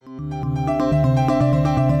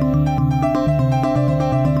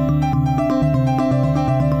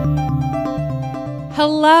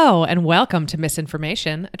Hello and welcome to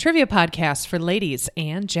Misinformation, a trivia podcast for ladies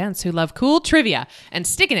and gents who love cool trivia and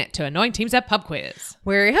sticking it to annoying teams at pub quiz.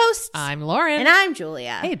 We're your hosts. I'm Lauren. And I'm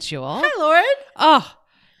Julia. Hey, Jewel. Hi, Lauren. Oh,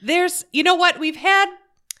 you know what? We've had,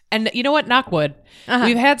 and you know what? Knockwood.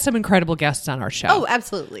 We've had some incredible guests on our show. Oh,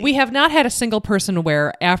 absolutely. We have not had a single person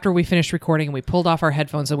where after we finished recording and we pulled off our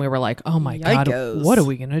headphones and we were like, oh my God, what are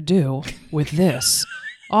we going to do with this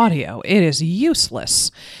audio? It is useless.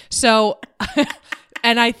 So...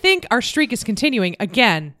 And I think our streak is continuing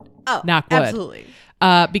again, knock wood. Absolutely.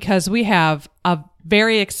 Because we have a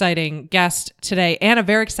very exciting guest today and a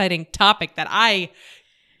very exciting topic that I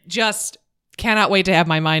just cannot wait to have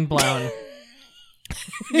my mind blown.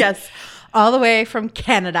 Yes. All the way from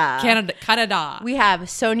Canada. Canada. We have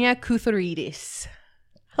Sonia Koutharidis.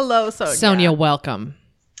 Hello, Sonia. Sonia, welcome.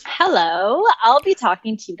 Hello. I'll be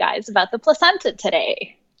talking to you guys about the placenta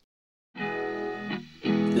today.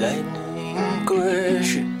 Lightning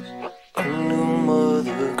crashes, a new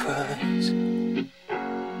mother cries.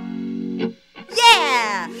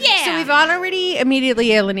 Yeah! So we've already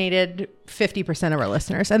immediately alienated 50% of our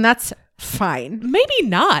listeners, and that's fine. Maybe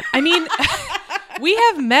not. I mean, we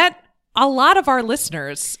have met a lot of our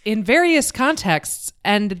listeners in various contexts,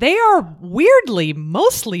 and they are weirdly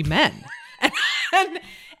mostly men.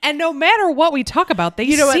 And no matter what we talk about, they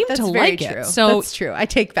seem to like true. it. So that's true. I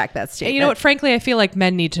take back that statement. You know what? Frankly, I feel like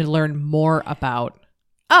men need to learn more about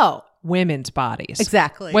women's bodies.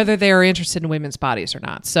 Exactly. Whether they are interested in women's bodies or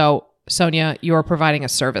not. So, Sonia, you are providing a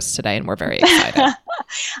service today, and we're very excited.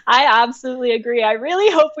 I absolutely agree. I really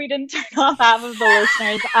hope we didn't turn off half of the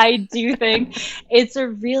listeners. I do think it's a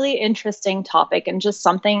really interesting topic and just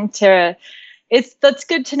something that's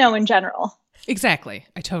good to know in general. Exactly.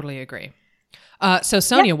 I totally agree. So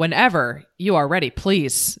Sonia, whenever you are ready,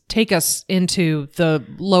 please take us into the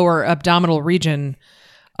lower abdominal region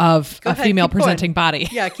of a female presenting body.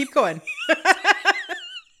 Yeah, keep going.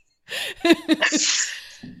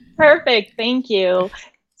 Perfect. Thank you.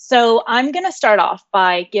 So I'm going to start off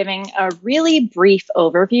by giving a really brief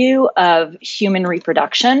overview of human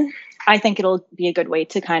reproduction. I think it'll be a good way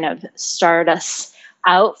to kind of start us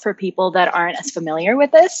out for people that aren't as familiar with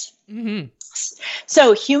this. Mm-hmm.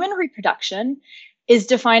 So human reproduction is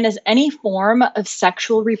defined as any form of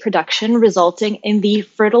sexual reproduction resulting in the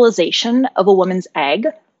fertilization of a woman's egg,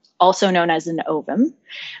 also known as an ovum,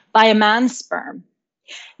 by a man's sperm.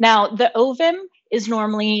 Now, the ovum is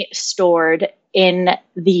normally stored in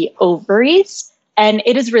the ovaries, and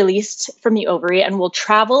it is released from the ovary and will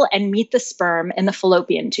travel and meet the sperm in the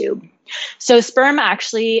fallopian tube. So sperm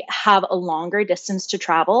actually have a longer distance to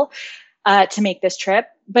travel to make this trip,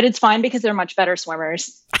 but it's fine because they're much better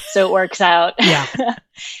swimmers. So it works out. Yeah.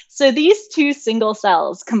 So these two single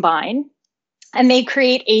cells combine and they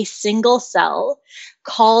create a single cell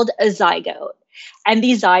called a zygote. And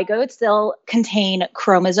these zygotes, they'll contain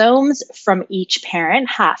chromosomes from each parent,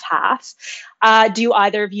 half-half. Do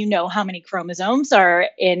either of you know how many chromosomes are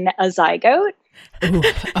in a zygote? Ooh.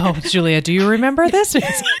 Oh, Julia, do you remember this?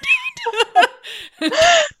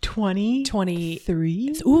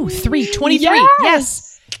 23? Ooh, 23.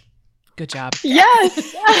 Yes. Good job.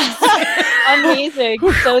 Yes. Amazing.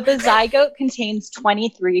 So the zygote contains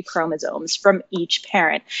 23 chromosomes from each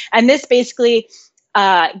parent. And this basically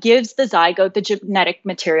gives the zygote the genetic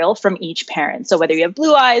material from each parent. So whether you have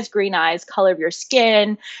blue eyes, green eyes, color of your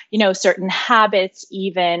skin, certain habits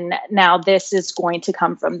even, now this is going to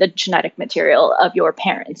come from the genetic material of your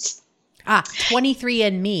parents.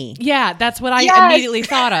 23andMe. Yeah, that's what I immediately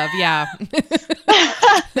thought of. Yeah.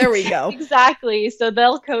 There we go. Exactly. So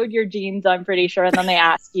they'll code your genes, I'm pretty sure, and then they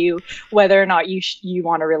ask you whether or not you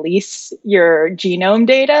want to release your genome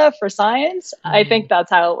data for science. I think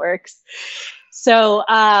that's how it works. So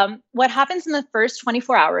what happens in the first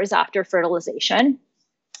 24 hours after fertilization,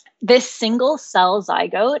 this single cell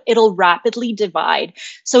zygote, it'll rapidly divide.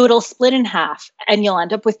 So it'll split in half and you'll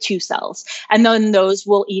end up with 2 cells. And then those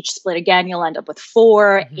will each split again. You'll end up with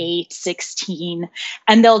 4, 8, 16.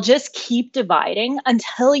 And they'll just keep dividing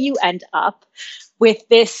until you end up with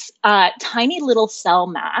this tiny little cell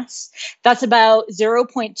mass that's about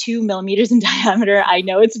 0.2 millimeters in diameter. I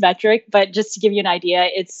know it's metric, but just to give you an idea,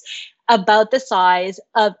 it's about the size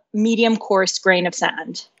of medium coarse grain of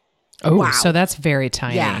sand. Oh, wow. So that's very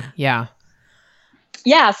tiny. Yeah.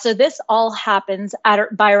 Yeah. So this all happens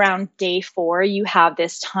by around day 4. You have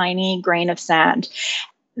this tiny grain of sand.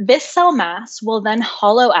 This cell mass will then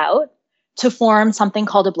hollow out to form something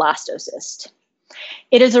called a blastocyst.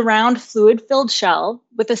 It is a round fluid-filled shell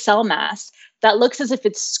with a cell mass that looks as if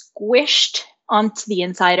it's squished onto the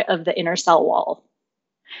inside of the inner cell wall.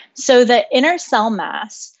 So the inner cell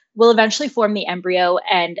mass will eventually form the embryo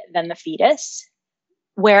and then the fetus.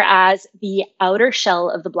 whereas the outer shell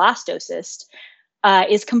of the blastocyst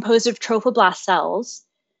is composed of trophoblast cells,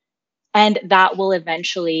 and that will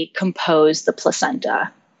eventually compose the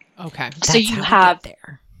placenta. Okay. So you have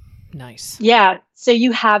there. Nice. Yeah. So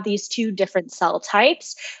you have these two different cell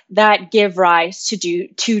types that give rise to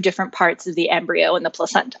two different parts of the embryo and the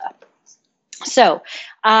placenta. So,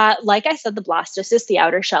 like I said, the blastocyst, the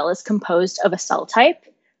outer shell, is composed of a cell type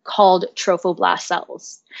called trophoblast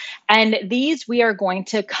cells. And these, we are going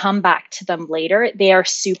to come back to them later. They are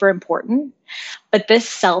super important. But this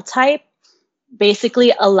cell type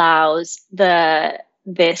basically allows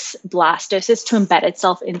this blastocyst to embed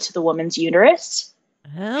itself into the woman's uterus.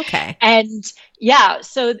 Okay. And yeah,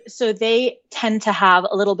 so they tend to have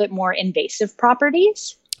a little bit more invasive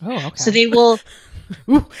properties. Oh, okay. So they will.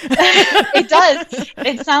 It does.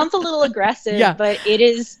 It sounds a little aggressive, but it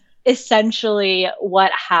is essentially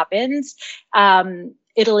what happens.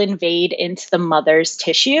 It'll invade into the mother's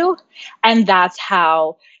tissue, and that's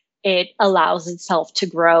how it allows itself to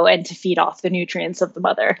grow and to feed off the nutrients of the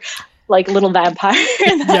mother. Like little vampire.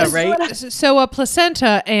 Yeah, right. So a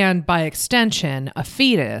placenta, and by extension, a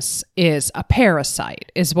fetus, is a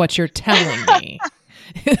parasite, is what you're telling me.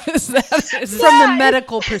 Is from the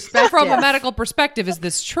medical perspective? From a medical perspective, is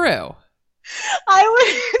this true?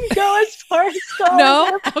 I wouldn't go as far as that.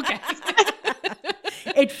 No? Okay.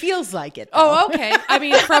 It feels like it, though. Oh, okay. I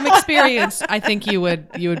mean, from experience, I think you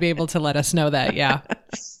would be able to let us know that, yeah.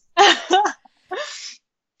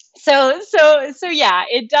 So yeah,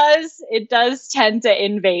 it does tend to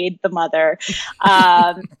invade the mother.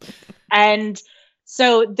 And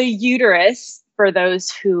so the uterus, for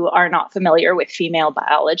those who are not familiar with female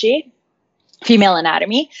biology, female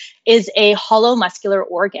anatomy, is a hollow muscular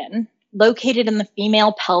organ located in the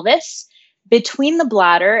female pelvis between the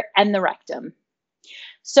bladder and the rectum.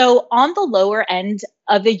 So on the lower end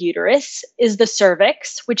of the uterus is the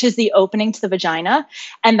cervix, which is the opening to the vagina,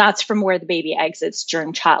 and that's from where the baby exits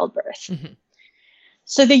during childbirth. Mm-hmm.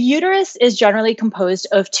 So the uterus is generally composed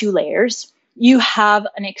of two layers. You have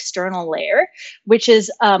an external layer, which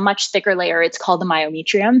is a much thicker layer. It's called the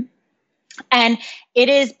myometrium. And it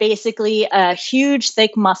is basically a huge,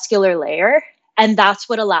 thick, muscular layer, and that's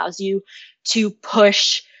what allows you to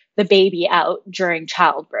push the baby out during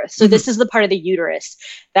childbirth. So this is the part of the uterus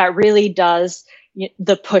that really does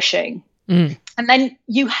the pushing. And then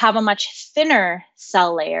you have a much thinner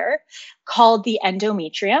cell layer called the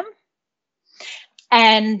endometrium.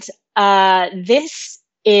 And this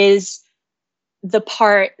is the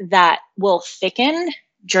part that will thicken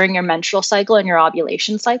during your menstrual cycle and your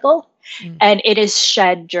ovulation cycle. And it is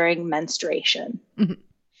shed during menstruation.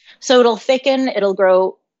 So it'll thicken, it'll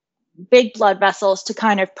grow big blood vessels to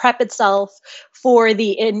kind of prep itself for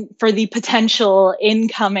the potential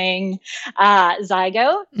incoming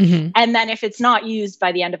zygote. And then if it's not used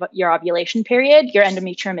by the end of your ovulation period, your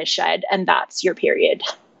endometrium is shed, and that's your period.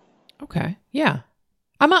 Okay. Yeah.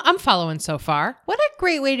 I'm following so far. What a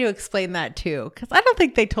great way to explain that too, because I don't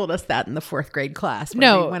think they told us that in the 4th grade class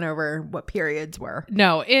when we went over what periods were.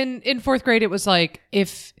 No, in 4th grade it was like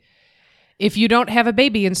if you don't have a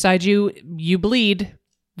baby inside you, you bleed.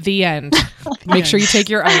 The end. Make sure you take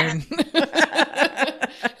your iron.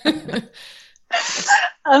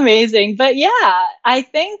 Amazing. But yeah, I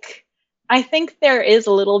think there is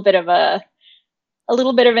a little bit of an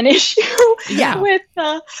issue with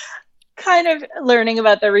kind of learning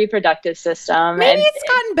about the reproductive system. Maybe it's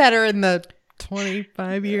gotten better in the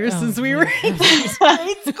 25 years since we were in grade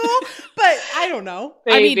school, but I don't know.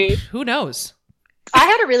 Maybe. I mean, who knows? I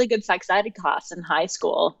had a really good sex ed class in high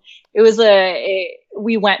school. It was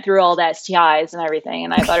we went through all the STIs and everything,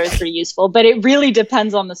 and I thought it was pretty useful, but it really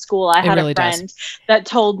depends on the school. I had a friend that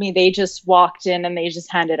told me they just walked in and they just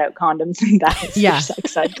handed out condoms, and that was their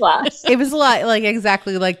sex ed class. It was a lot like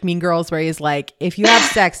exactly like Mean Girls, where he's like, if you have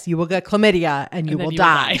sex, you will get chlamydia and you will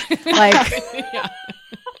die. Like,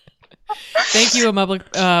 Thank you,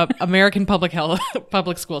 American public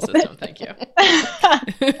school system. Thank you.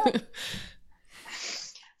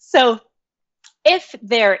 So if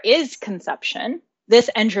there is conception, this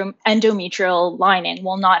endometrial lining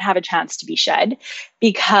will not have a chance to be shed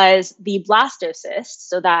because the blastocyst,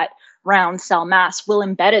 so that round cell mass, will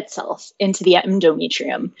embed itself into the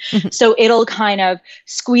endometrium. So it'll kind of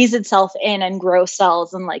squeeze itself in and grow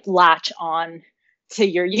cells and like latch on to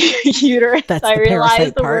your uterus. That's I the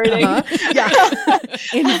realize the part. wording.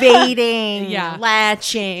 Invading,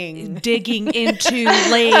 latching, digging into,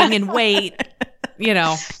 laying in wait, you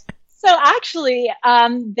know. So actually,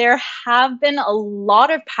 there have been a lot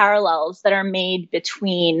of parallels that are made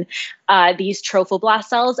between these trophoblast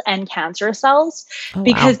cells and cancerous cells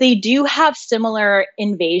because they do have similar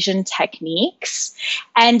invasion techniques,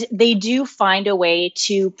 and they do find a way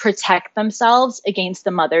to protect themselves against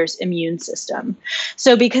the mother's immune system.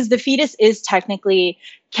 So because the fetus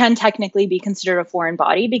can technically be considered a foreign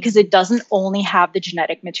body because it doesn't only have the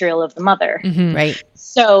genetic material of the mother. Mm-hmm. Right.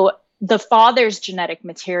 So the father's genetic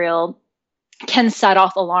material can set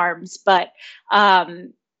off alarms, but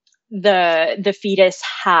the fetus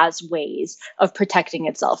has ways of protecting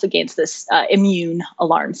itself against this immune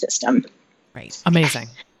alarm system. Right. Amazing.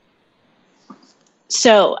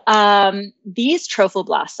 So these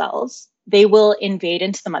trophoblast cells, they will invade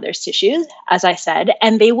into the mother's tissues, as I said,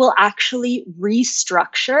 and they will actually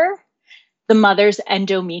restructure the mother's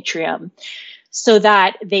endometrium so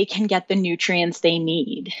that they can get the nutrients they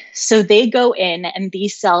need. So they go in and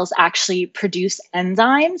these cells actually produce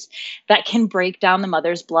enzymes that can break down the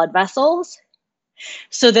mother's blood vessels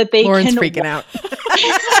so that they Lauren's can... freaking out.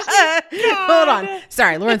 Hold on.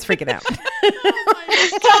 Sorry, Lauren's freaking out.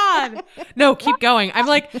 God. No, keep going. I'm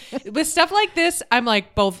like, with stuff like this, I'm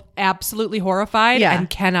like both absolutely horrified and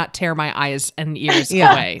cannot tear my eyes and ears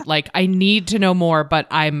away. Like, I need to know more, but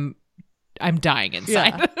I'm dying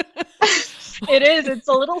inside. Yeah. It is. It's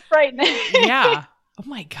a little frightening. Yeah. Oh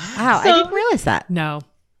my God. Wow, I didn't realize that. No.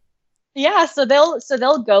 Yeah, so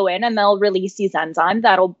they'll go in and they'll release these enzymes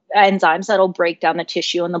that'll break down the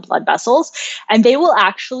tissue and the blood vessels, and they will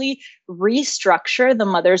actually restructure the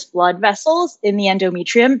mother's blood vessels in the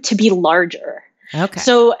endometrium to be larger. Okay.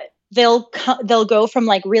 So they'll go from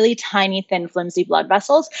like really tiny, thin, flimsy blood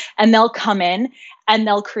vessels, and they'll come in and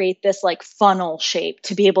they'll create this like funnel shape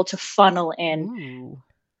to be able to funnel in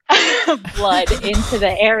blood into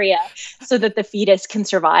the area so that the fetus can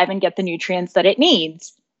survive and get the nutrients that it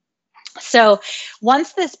needs. So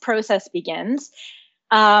once this process begins,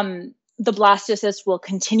 the blastocyst will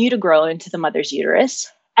continue to grow into the mother's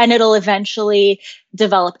uterus, and it'll eventually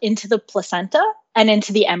develop into the placenta and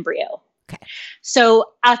into the embryo. Okay. So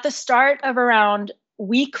at the start of around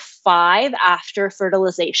week 5 after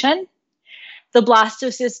fertilization, the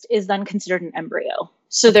blastocyst is then considered an embryo.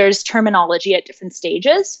 So there's terminology at different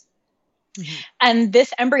stages. Mm-hmm. And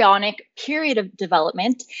this embryonic period of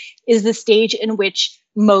development is the stage in which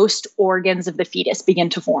most organs of the fetus begin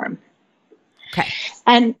to form. Okay.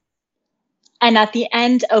 And at the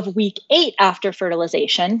end of week 8 after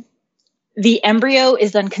fertilization, the embryo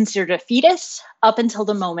is then considered a fetus up until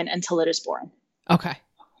the moment until it is born. Okay.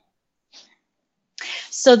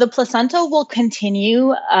 So the placenta will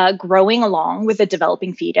continue growing along with the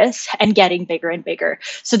developing fetus and getting bigger and bigger.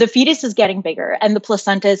 So the fetus is getting bigger and the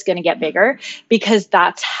placenta is going to get bigger because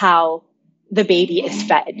that's how the baby is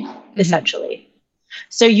fed, essentially.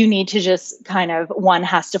 So you need to just one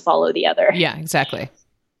has to follow the other. Yeah, exactly.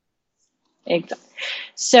 Exactly.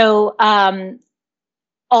 So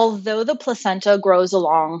although the placenta grows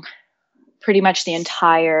along pretty much the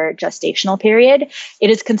entire gestational period, it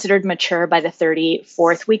is considered mature by the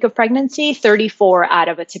 34th week of pregnancy. 34 out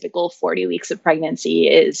of a typical 40 weeks of pregnancy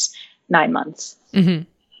is 9 months. Mm-hmm.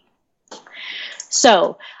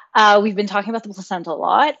 So we've been talking about the placenta a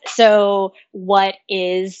lot. So what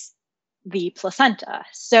is the placenta?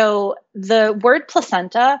 So the word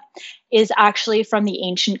placenta is actually from the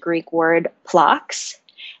ancient Greek word plax,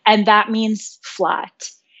 and that means flat.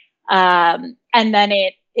 And then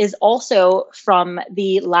it is also from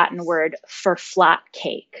the Latin word for flat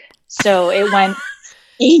cake. So it went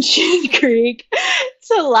ancient Greek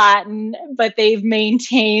to Latin, but they've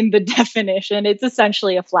maintained the definition. It's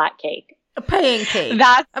essentially a flat cake. A pancake.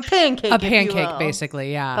 That's a pancake. A pancake,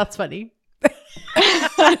 basically, yeah. That's funny.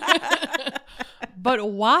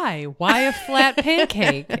 But why? Why a flat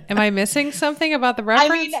pancake? Am I missing something about the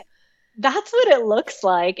reference? I mean, that's what it looks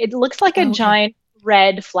like. It looks like a giant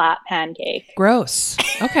red flat pancake. Gross.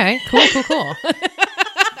 Okay, cool.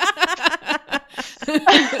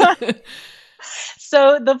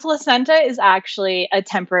 So the placenta is actually a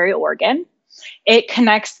temporary organ. It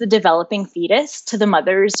connects the developing fetus to the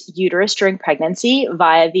mother's uterus during pregnancy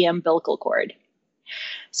via the umbilical cord.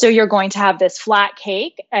 So you're going to have this flat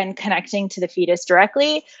cake and connecting to the fetus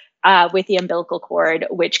directly with the umbilical cord,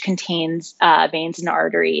 which contains veins and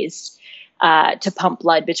arteries to pump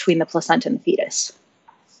blood between the placenta and the fetus.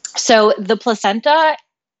 So the placenta,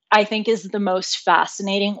 I think, is the most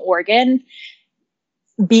fascinating organ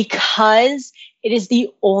because it is the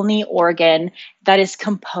only organ that is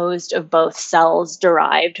composed of both cells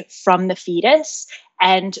derived from the fetus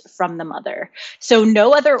and from the mother. So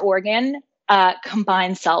no other organ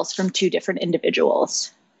combines cells from two different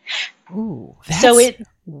individuals. Ooh, that's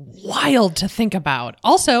wild to think about.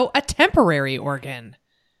 Also, a temporary organ,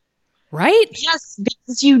 right? Yes,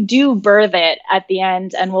 because you do birth it at the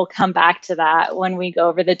end, and we'll come back to that when we go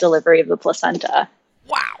over the delivery of the placenta.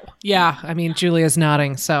 Wow. Yeah, I mean, Julia's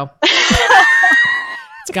nodding, so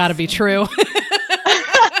it's got to be true.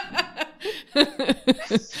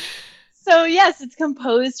 So yes, it's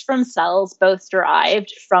composed from cells both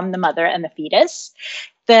derived from the mother and the fetus.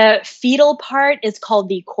 The fetal part is called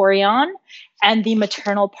the chorion, and the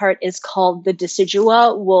maternal part is called the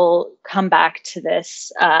decidua. We'll come back to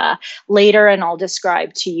this later, and I'll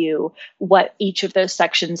describe to you what each of those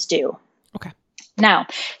sections do. Okay. Now,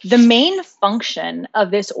 the main function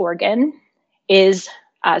of this organ is,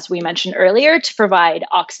 as we mentioned earlier, to provide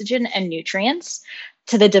oxygen and nutrients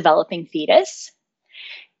to the developing fetus.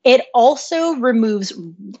 It also removes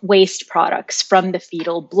waste products from the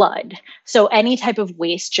fetal blood. So any type of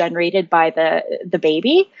waste generated by the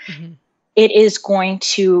baby, it is going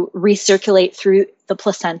to recirculate through the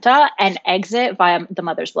placenta and exit via the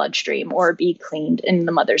mother's bloodstream or be cleaned in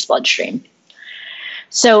the mother's bloodstream.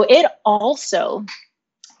 So it also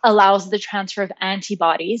allows the transfer of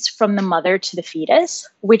antibodies from the mother to the fetus,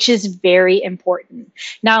 which is very important.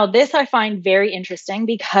 Now, this I find very interesting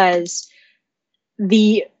because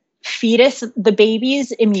the fetus, the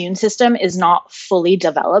baby's immune system is not fully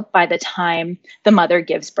developed by the time the mother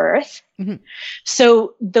gives birth.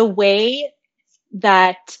 So the way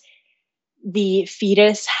that the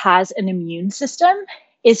fetus has an immune system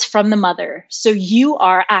is from the mother. So you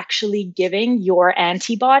are actually giving your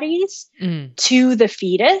antibodies to the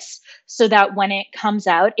fetus so that when it comes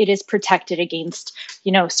out, it is protected against,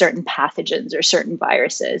 certain pathogens or certain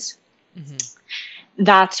viruses.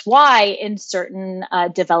 That's why in certain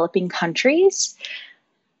developing countries,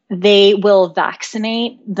 they will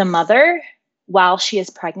vaccinate the mother while she is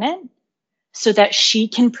pregnant so that she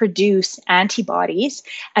can produce antibodies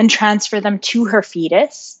and transfer them to her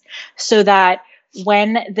fetus so that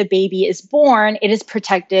when the baby is born, it is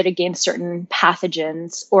protected against certain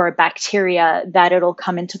pathogens or bacteria that it'll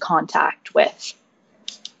come into contact with.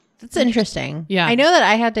 That's interesting. Yeah. I know that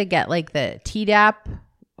I had to get like the Tdap.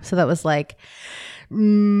 So that was like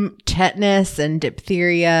tetanus and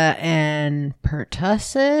diphtheria and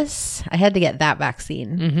pertussis. I had to get that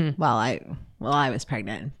vaccine while I was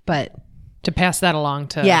pregnant, but to pass that along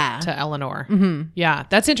to Eleanor. Yeah,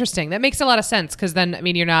 that's interesting. That makes a lot of sense because then,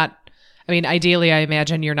 ideally, I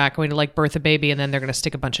imagine you're not going to like birth a baby and then they're going to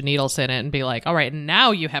stick a bunch of needles in it and be like, all right, now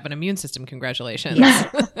you have an immune system. Congratulations.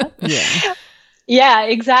 Yeah,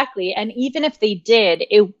 exactly. And even if they did,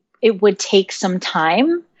 it would take some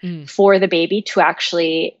time for the baby to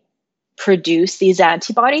actually produce these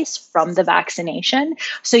antibodies from the vaccination.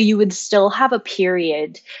 So you would still have a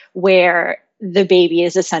period where the baby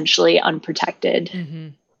is essentially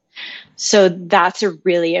unprotected. So that's a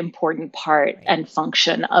really important part and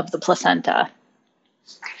function of the placenta.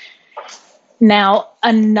 Now,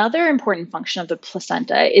 another important function of the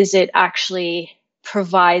placenta is it actually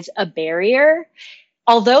provides a barrier.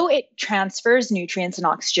 Although it transfers nutrients and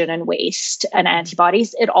oxygen and waste and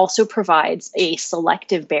antibodies, it also provides a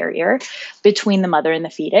selective barrier between the mother and the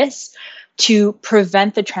fetus to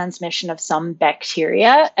prevent the transmission of some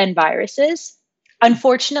bacteria and viruses.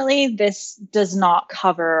 Unfortunately, this does not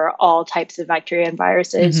cover all types of bacteria and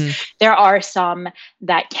viruses. There are some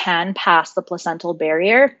that can pass the placental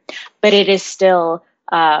barrier, but it is still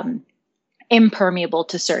impermeable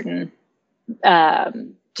to certain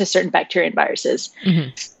bacteria and viruses.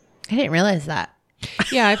 I didn't realize that.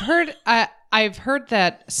 Yeah, I've heard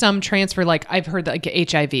that some transfer, like I've heard that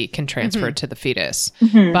like HIV can transfer to the fetus,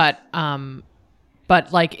 but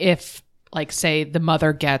like if like say the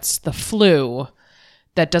mother gets the flu,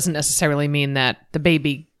 that doesn't necessarily mean that the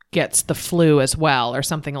baby gets the flu as well or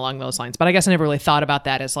something along those lines. But I guess I never really thought about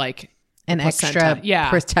that as like an extra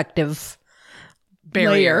protective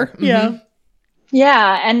barrier.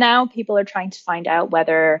 Yeah, and now people are trying to find out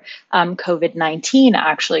whether COVID-19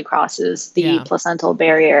 actually crosses the placental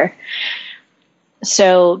barrier.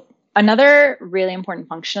 So another really important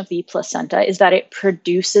function of the placenta is that it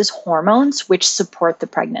produces hormones which support the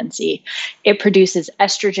pregnancy. It produces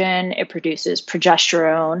estrogen, it produces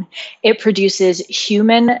progesterone, it produces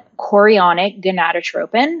human chorionic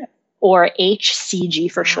gonadotropin, or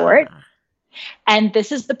HCG for short. And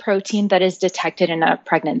this is the protein that is detected in a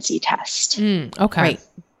pregnancy test. Okay. Right.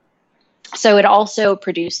 So it also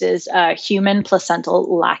produces human placental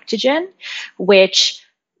lactogen, which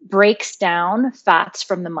breaks down fats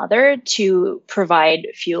from the mother to provide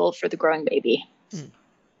fuel for the growing baby.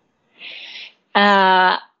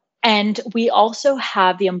 And we also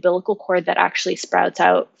have the umbilical cord that actually sprouts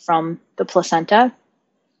out from the placenta.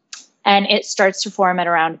 and it starts to form at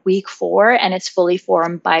around week 4, and it's fully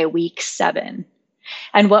formed by week 7.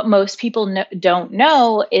 And what most people don't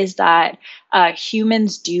know is that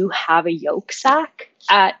humans do have a yolk sac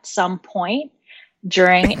at some point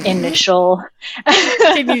during initial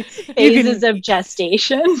phases of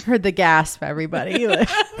gestation. Heard the gasp, everybody.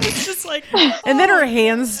 It's just like, and then her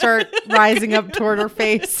hands start rising up toward her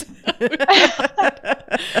face.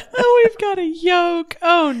 Oh, we've got a yolk.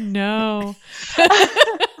 Oh no.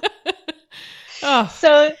 Oh.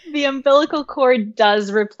 So the umbilical cord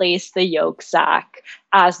does replace the yolk sac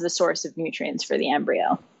as the source of nutrients for the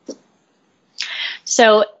embryo.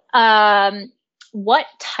 So what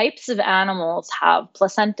types of animals have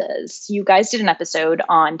placentas? You guys did an episode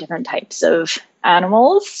on different types of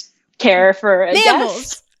animals. Care for a mammals?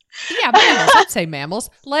 Guess? Yeah, mammals. I'd say mammals.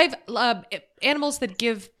 Live animals that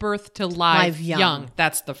give birth to live young.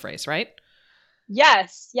 That's the phrase, right?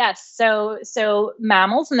 Yes. So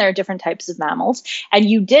mammals, and there are different types of mammals. And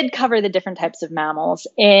you did cover the different types of mammals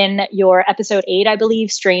in your episode 8, I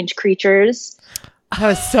believe, Strange Creatures. That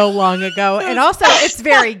was so long ago. And also, it's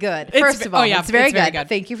very good. First of all, it's very good.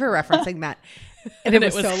 Thank you for referencing that. And it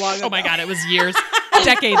was so long ago. Oh my God, it was years,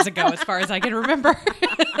 decades ago, as far as I can remember.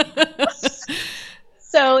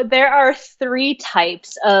 So there are 3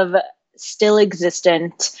 types of still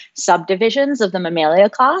existent subdivisions of the Mammalia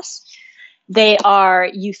class. They are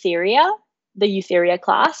Eutheria, the Eutheria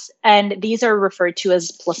class, and these are referred to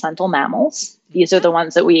as placental mammals. These are the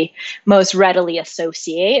ones that we most readily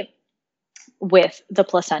associate with the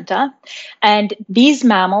placenta. And these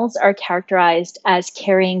mammals are characterized as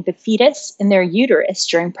carrying the fetus in their uterus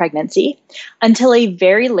during pregnancy until a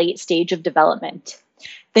very late stage of development.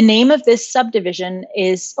 The name of this subdivision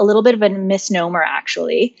is a little bit of a misnomer,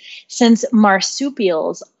 actually, since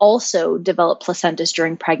marsupials also develop placentas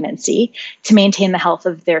during pregnancy to maintain the health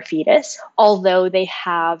of their fetus, although they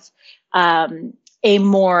have a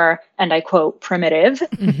more, and I quote, primitive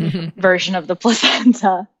version of the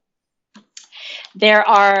placenta. There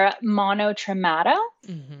are monotremata.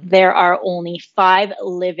 There are only 5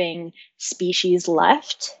 living species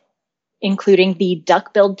left, including the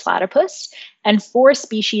duck-billed platypus, and 4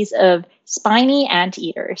 species of spiny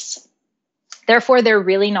anteaters. Therefore, they're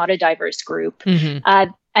really not a diverse group,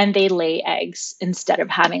 and they lay eggs instead of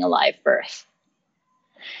having a live birth.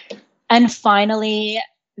 And finally,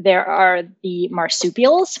 there are the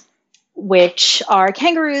marsupials, which are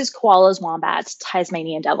kangaroos, koalas, wombats,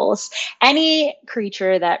 Tasmanian devils, any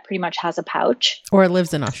creature that pretty much has a pouch. Or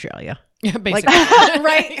lives in Australia. Yeah, basically.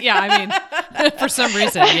 Right? Yeah, I mean, for some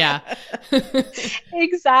reason, yeah.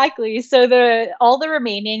 Exactly. So all the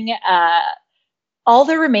remaining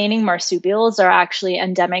marsupials are actually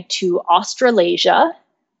endemic to Australasia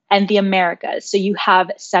and the Americas. So you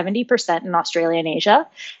have 70% in Australia and Asia,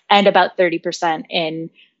 and about 30%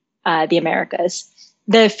 in the Americas.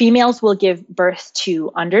 The females will give birth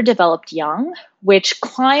to underdeveloped young, which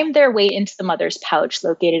climb their way into the mother's pouch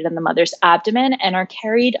located in the mother's abdomen and are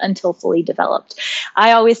carried until fully developed.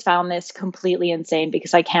 I always found this completely insane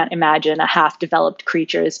because I can't imagine a half-developed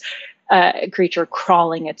creature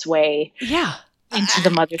crawling its way into the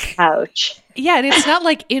mother's pouch. Yeah, and it's not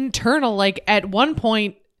like internal. Like at one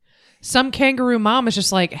point, some kangaroo mom is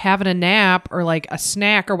just like having a nap or like a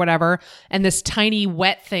snack or whatever, and this tiny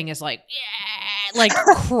wet thing is like, like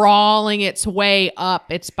crawling its way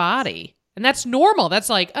up its body. And that's normal. That's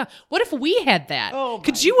like, what if we had that? Oh,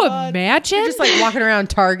 could you imagine? You're just like walking around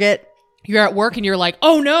Target. You're at work and you're like,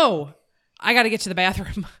 oh no, I got to get to the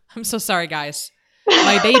bathroom. I'm so sorry, guys.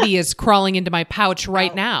 My baby is crawling into my pouch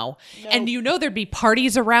right now. No. And you know there'd be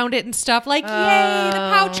parties around it and stuff like, yay,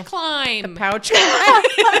 the pouch climb. The pouch climb.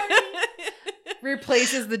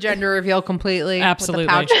 Replaces the gender reveal completely. Absolutely.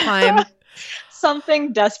 With the pouch climb.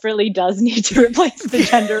 Something desperately does need to replace the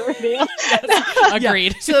gender reveal.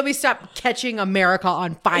 Agreed. Yeah. So that we stop catching America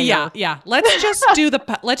on fire. Yeah.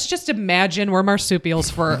 Let's just imagine we're marsupials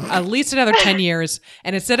for at least another 10 years.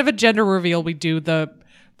 And instead of a gender reveal, we do the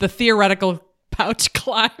theoretical pouch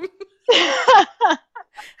climb. I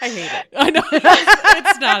hate it. I know.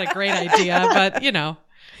 It's not a great idea, but you know.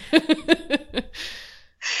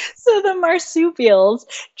 So the marsupials,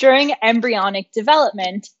 during embryonic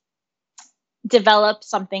development, develop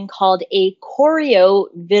something called a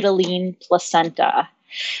choriovitelline placenta,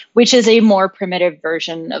 which is a more primitive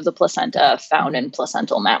version of the placenta found in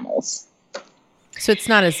placental mammals. So it's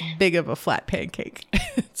not as big of a flat pancake.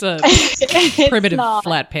 It's a primitive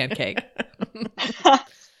flat pancake.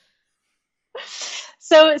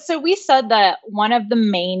 So we said that one of the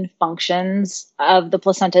main functions of the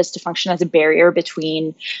placenta is to function as a barrier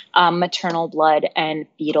between maternal blood and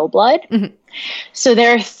fetal blood. Mm-hmm. So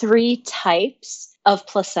there are 3 types of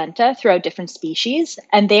placenta throughout different species,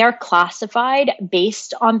 and they are classified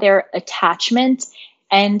based on their attachment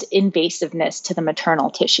and invasiveness to the maternal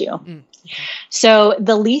tissue. Okay. So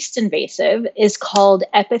the least invasive is called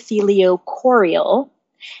epitheliochorial,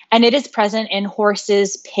 and it is present in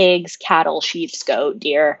horses, pigs, cattle, sheep, goat,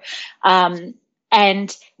 deer.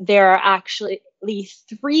 And there are actually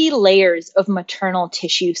 3 layers of maternal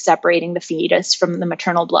tissue separating the fetus from the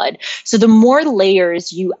maternal blood. So the more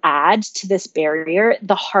layers you add to this barrier,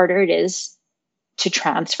 the harder it is to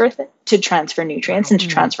transfer nutrients and to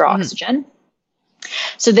transfer oxygen.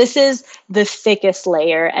 So this is the thickest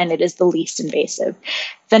layer, and it is the least invasive.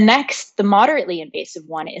 The next, the moderately invasive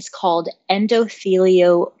one, is called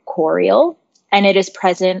endotheliochorial, and it is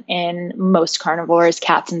present in most carnivores,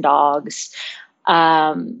 cats and dogs.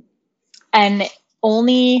 And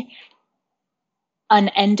only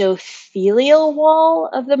an endothelial wall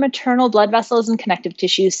of the maternal blood vessels and connective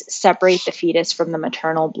tissues separate the fetus from the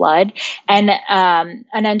maternal blood. And an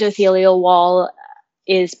endothelial wall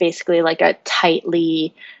is basically like a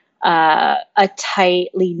tightly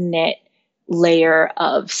knit layer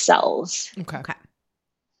of cells. Okay.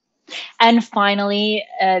 And finally,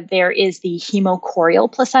 there is the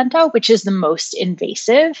hemochorial placenta, which is the most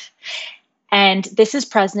invasive. And this is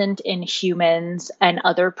present in humans and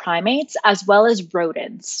other primates, as well as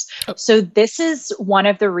rodents. Oh. So this is one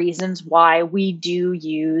of the reasons why we do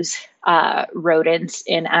use rodents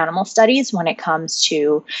in animal studies when it comes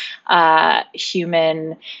to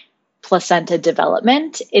human placenta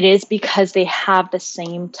development. It is because they have the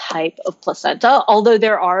same type of placenta, although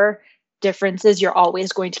there are differences. You're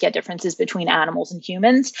always going to get differences between animals and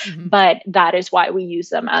humans, but that is why we use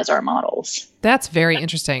them as our models. That's very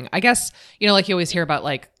interesting. I guess, like you always hear about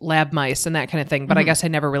like lab mice and that kind of thing, but I guess I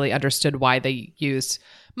never really understood why they use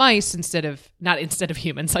mice not instead of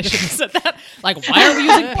humans. I shouldn't have said that. Like, why are we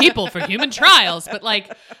using people for human trials? But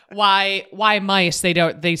like, why mice?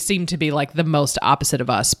 They seem to be like the most opposite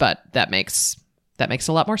of us, but that makes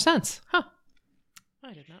a lot more sense. Huh.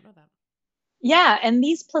 I did not know that. Yeah, and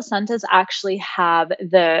these placentas actually have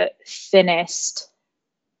the thinnest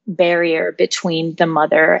barrier between the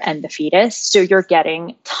mother and the fetus. So you're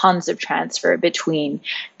getting tons of transfer between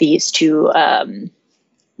these two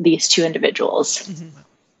individuals. Mm-hmm.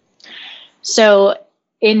 So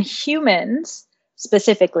in humans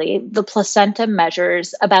specifically, the placenta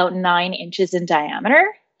measures about 9 inches in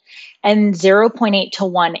diameter and 0.8 to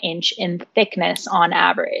 1 inch in thickness on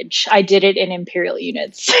average. I did it in imperial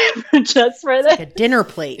units just for this. Like a dinner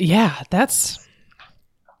plate. Yeah, that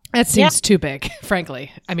seems too big,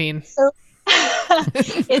 frankly. I mean, so,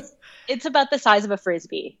 it's about the size of a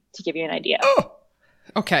Frisbee, to give you an idea. Oh,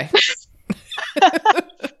 okay.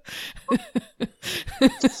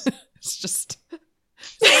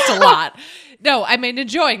 It's a lot. No, I mean,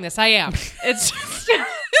 enjoying this. I am. It's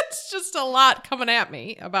just a lot coming at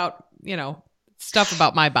me about, stuff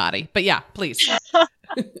about my body. But yeah, please. So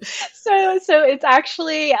it's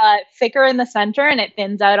actually thicker in the center and it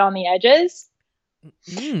thins out on the edges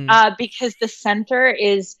because the center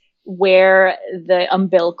is where the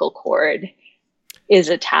umbilical cord is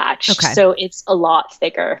attached. Okay. So it's a lot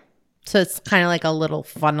thicker. So it's kind of like a little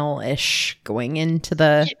funnel-ish going into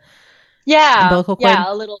the umbilical cord?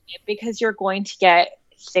 Yeah, a little bit, because you're going to get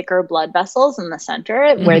thicker blood vessels in the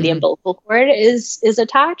center where the umbilical cord is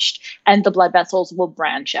attached, and the blood vessels will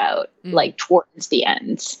branch out like towards the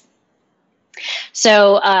ends.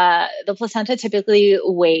 So the placenta typically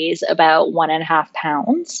weighs about 1.5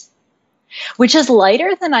 pounds, which is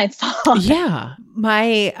lighter than I thought. Yeah.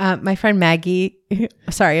 My friend Maggie,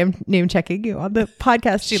 sorry, I'm name checking you on the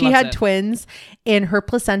podcast. She had twins and her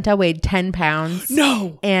placenta weighed 10 pounds.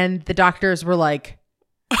 No. And the doctors were like,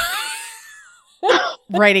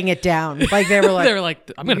 writing it down. Like they were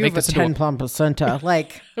like, I'm going to make this 10-pound placenta.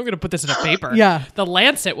 Like, I'm going to put this in a paper. Yeah. The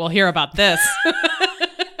Lancet will hear about this.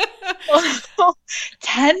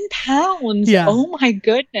 10 pounds. Yeah. Oh my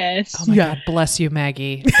goodness. Oh my God. Bless you,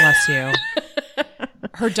 Maggie. Bless you.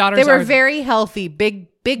 Her daughters They were very healthy, big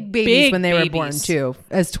babies when they were born too,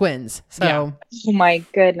 as twins. So, oh my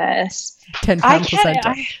goodness. 10-pound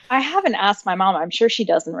placenta. I haven't asked my mom. I'm sure she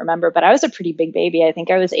doesn't remember, but I was a pretty big baby. I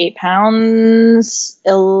think I was 8 pounds,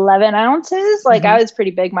 11 ounces. Like I was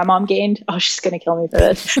pretty big. My mom gained, she's going to kill me for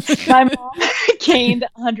this. My mom gained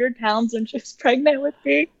 100 pounds when she was pregnant with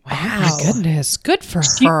me. Wow. Oh my goodness. Good for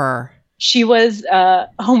her. She was,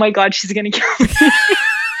 oh my God, she's going to kill me.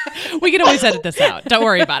 We can always edit this out. Don't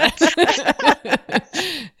worry about it.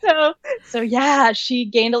 So yeah, she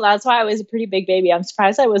gained a lot. That's why I was a pretty big baby. I'm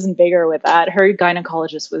surprised I wasn't bigger with that. Her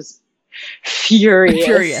gynecologist was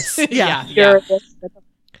furious. Yeah. Furious.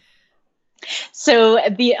 So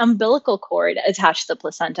the umbilical cord attached to the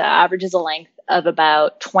placenta averages a length of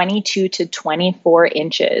about 22 to 24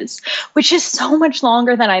 inches, which is so much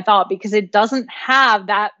longer than I thought because it doesn't have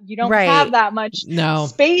that, you don't have that much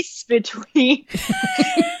space between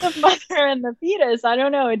the mother and the fetus. I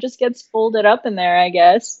don't know. It just gets folded up in there, I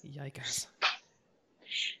guess. Yikes.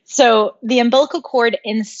 So the umbilical cord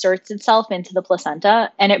inserts itself into the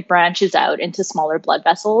placenta and it branches out into smaller blood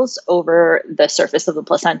vessels over the surface of the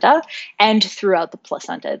placenta and throughout the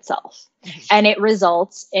placenta itself. And it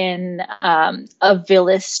results in a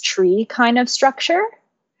villus tree kind of structure.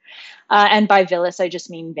 And by villus, I just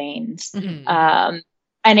mean veins. And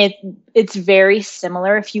it's very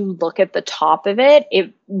similar. If you look at the top of it,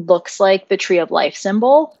 it looks like the tree of life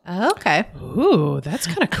symbol. Okay. Ooh, that's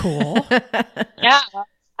kind of cool. Yeah.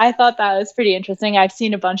 I thought that was pretty interesting. I've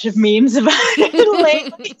seen a bunch of memes about it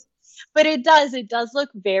lately, but it does look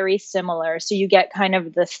very similar. So you get kind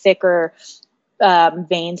of the thicker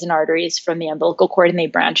veins and arteries from the umbilical cord, and they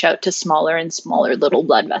branch out to smaller and smaller little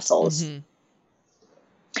blood vessels.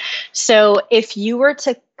 So if you were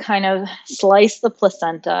to kind of slice the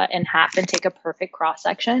placenta in half and take a perfect cross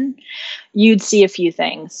section, you'd see a few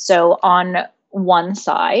things. So on one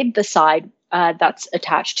side, the side that's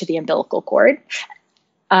attached to the umbilical cord,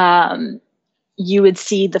 you would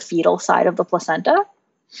see the fetal side of the placenta.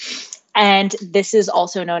 And this is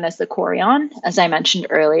also known as the chorion, as I mentioned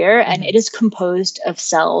earlier, and it is composed of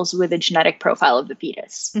cells with a genetic profile of the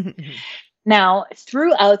fetus. Now,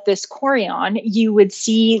 throughout this chorion, you would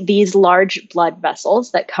see these large blood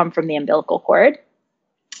vessels that come from the umbilical cord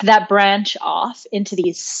that branch off into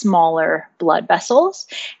these smaller blood vessels,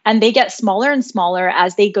 and they get smaller and smaller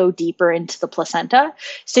as they go deeper into the placenta.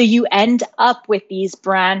 So you end up with these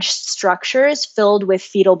branched structures filled with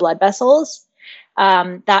fetal blood vessels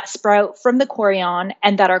that sprout from the chorion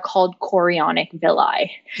and that are called chorionic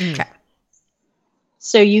villi. Okay.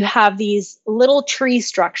 So you have these little tree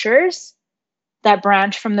structures that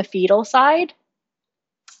branch from the fetal side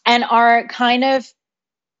and are kind of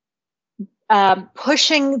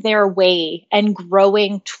pushing their way and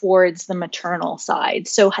growing towards the maternal side.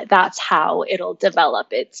 So that's how it'll develop.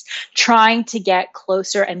 It's trying to get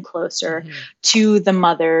closer and closer to the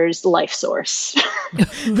mother's life source.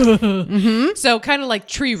 So kind of like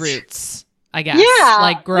tree roots, I guess. Yeah.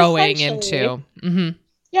 Like growing into.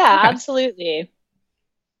 Yeah, absolutely.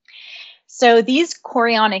 So these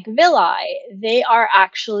chorionic villi, they are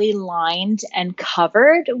actually lined and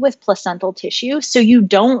covered with placental tissue. So you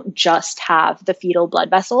don't just have the fetal blood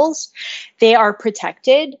vessels. They are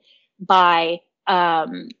protected by a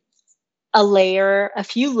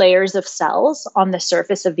few layers of cells on the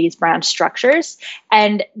surface of these branch structures.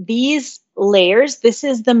 And these layers, this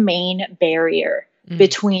is the main barrier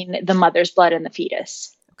between the mother's blood and the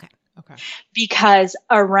fetus. Okay. Because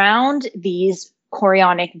around these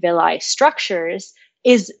chorionic villi structures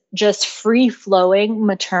is just free-flowing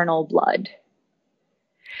maternal blood.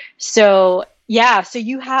 So you have,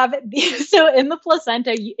 so in the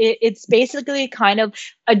placenta, it's basically kind of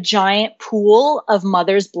a giant pool of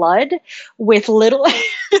mother's blood with little,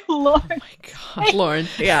 Oh my God, Lauren.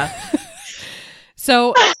 Yeah.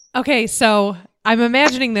 So I'm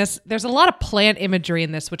imagining this. There's a lot of plant imagery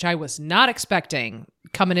in this, which I was not expecting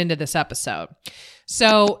coming into this episode.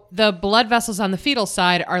 So the blood vessels on the fetal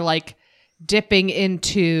side are like dipping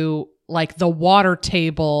into like the water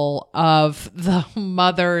table of the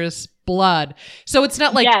mother's blood. So it's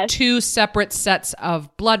not like two separate sets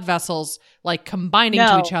of blood vessels like combining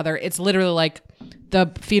to each other. It's literally like the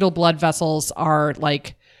fetal blood vessels are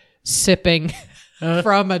like sipping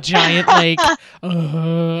from a giant lake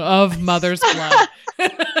of mother's blood.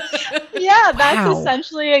 Yeah, that's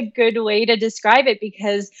essentially a good way to describe it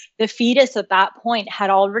because the fetus at that point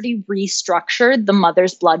had already restructured the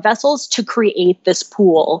mother's blood vessels to create this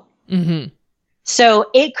pool. So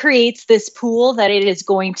it creates this pool that it is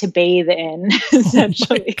going to bathe in,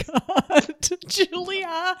 essentially. Oh my God,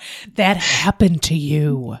 Julia, that happened to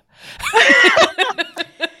you.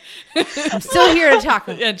 I'm still here to talk.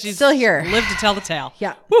 And she's still here. Live to tell the tale.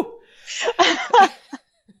 Yeah. Woo.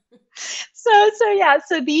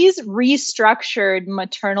 So these restructured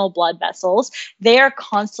maternal blood vessels, they are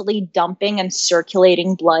constantly dumping and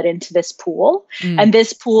circulating blood into this pool. And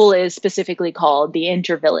this pool is specifically called the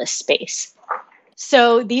intervillous space.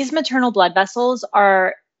 So these maternal blood vessels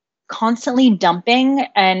are constantly dumping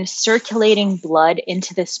and circulating blood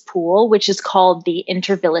into this pool, which is called the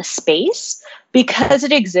intervillous space, because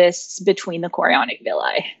it exists between the chorionic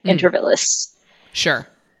villi, intervillous. Sure.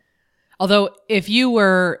 Although if you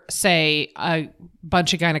were, say, a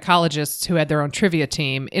bunch of gynecologists who had their own trivia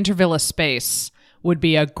team, intervillous space would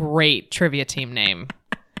be a great trivia team name.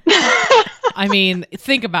 I mean,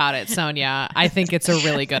 think about it, Sonia. I think it's a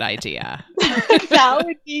really good idea. That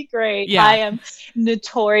would be great. Yeah. I am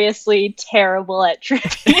notoriously terrible at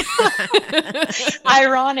trivia.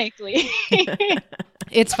 Ironically.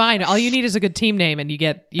 It's fine. All you need is a good team name and you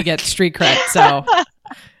get street cred. So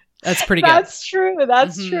that's pretty good. That's true.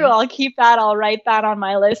 That's true. I'll keep that. I'll write that on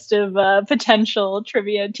my list of potential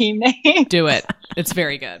trivia team names. Do it. It's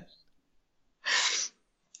very good.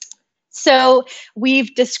 So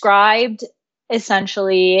we've described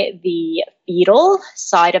essentially the fetal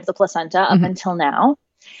side of the placenta up until now.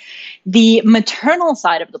 The maternal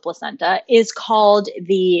side of the placenta is called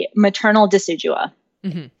the maternal decidua.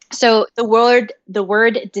 So the word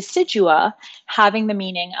decidua having the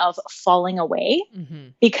meaning of falling away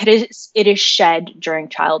because it is shed during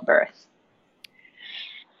childbirth.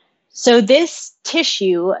 So this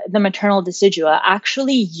tissue, the maternal decidua,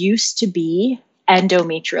 actually used to be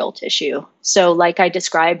endometrial tissue. So like I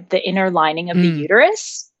described, the inner lining of the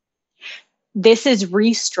uterus, this is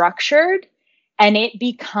restructured and it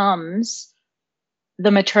becomes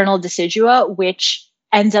the maternal decidua, which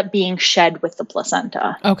ends up being shed with the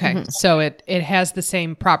placenta. Okay. So it has the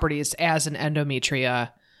same properties as an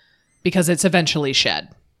endometria because it's eventually shed.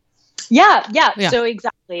 Yeah. So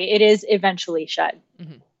exactly. It is eventually shed.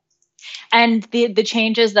 And the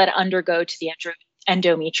changes that undergo to the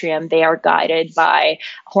endometrium, they are guided by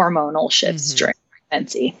hormonal shifts during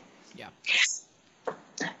pregnancy. Yeah.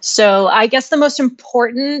 So I guess the most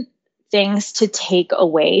important things to take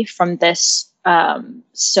away from this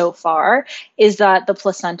so far is that the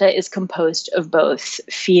placenta is composed of both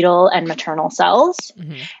fetal and maternal cells.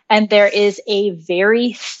 And there is a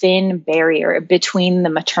very thin barrier between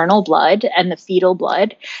the maternal blood and the fetal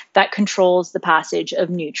blood that controls the passage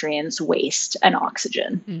of nutrients, waste, and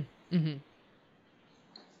oxygen.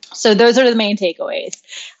 So those are the main takeaways.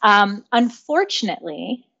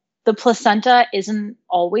 Unfortunately, the placenta isn't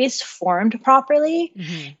always formed properly,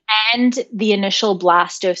 and the initial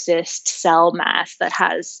blastocyst cell mass that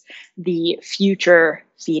has the future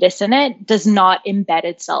fetus in it does not embed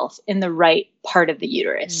itself in the right part of the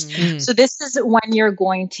uterus. So this is when you're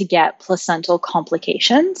going to get placental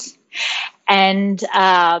complications. And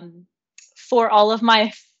for all of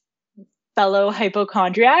my fellow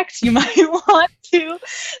hypochondriacs, you might want to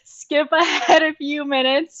skip ahead a few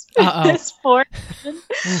minutes with this portion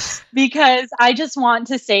because I just want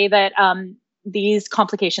to say that these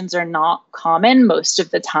complications are not common. Most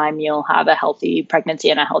of the time you'll have a healthy pregnancy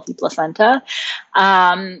and a healthy placenta.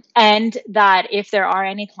 And that if there are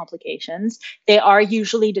any complications, they are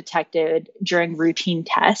usually detected during routine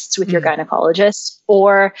tests with your gynecologist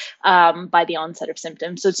or by the onset of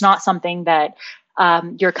symptoms. So it's not something that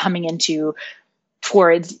you're coming into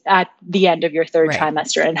towards at the end of your third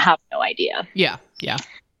trimester and have no idea. Yeah.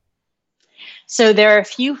 So there are a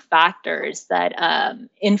few factors that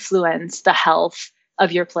influence the health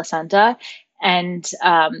of your placenta and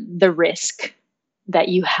the risk that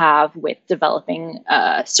you have with developing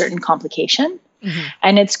a certain complication.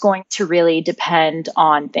 And it's going to really depend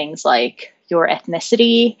on things like your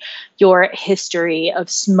ethnicity, your history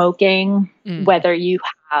of smoking, whether you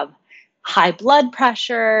have high blood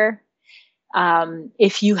pressure,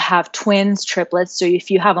 if you have twins, triplets, so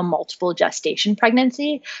if you have a multiple gestation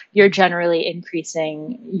pregnancy, you're generally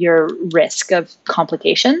increasing your risk of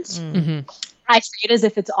complications. I say it as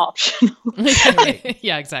if it's optional.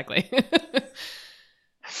 Yeah, exactly.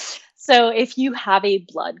 So if you have a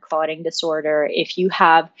blood clotting disorder, if you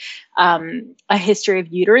have a history of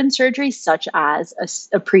uterine surgery, such as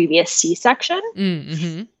a previous C-section,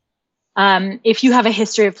 if you have a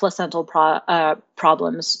history of placental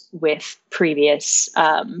problems with previous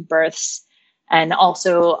births, and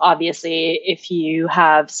also obviously if you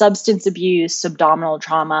have substance abuse, abdominal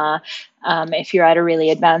trauma, if you're at a really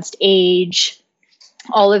advanced age,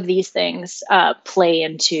 all of these things play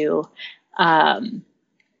into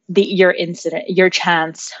your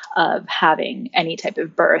chance of having any type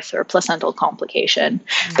of birth or placental complication.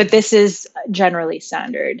 But this is generally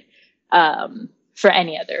standard for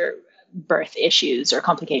any other birth issues or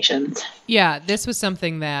complications. Yeah, this was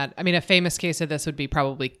something that, I mean, a famous case of this would be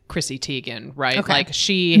probably Chrissy Teigen, right? Okay. Like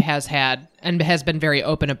she has had and has been very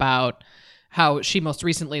open about how she most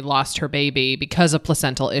recently lost her baby because of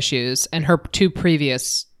placental issues, and her two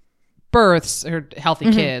previous births, her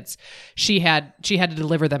healthy kids, she had to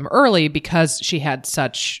deliver them early because she had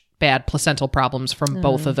such bad placental problems from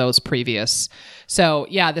both of those previous. So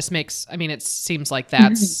yeah, this makes, I mean, it seems like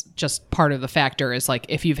that's just part of the factor is like,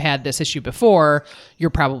 if you've had this issue before,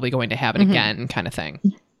 you're probably going to have it again kind of thing.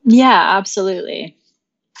 Yeah, absolutely.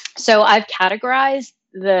 So I've categorized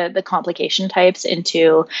the complication types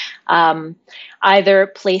into either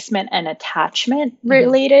placement and attachment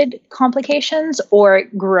related complications or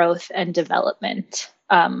growth and development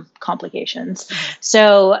complications.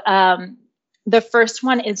 So the first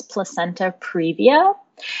one is placenta previa.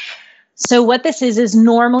 So what this is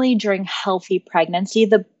normally during healthy pregnancy,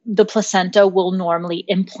 the placenta will normally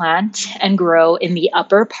implant and grow in the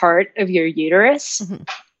upper part of your uterus.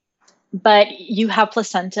 But you have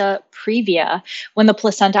placenta previa when the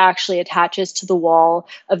placenta actually attaches to the wall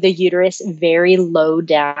of the uterus very low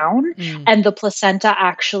down, and the placenta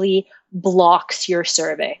actually blocks your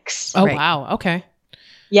cervix. Oh, wow. Okay.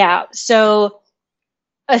 Yeah. So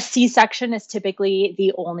a C-section is typically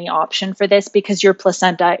the only option for this because your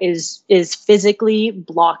placenta is physically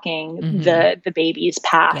blocking the baby's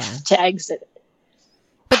path to exit.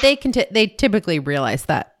 But they typically realize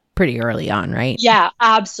that pretty early on, right? Yeah,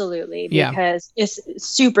 absolutely. Because it's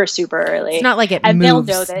super, super early. It's not like it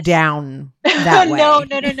moves down that way. No.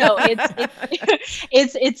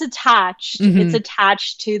 It's attached. It's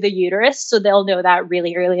attached to the uterus, so they'll know that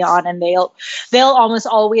really early on, and they'll almost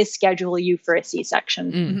always schedule you for a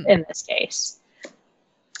C-section in this case.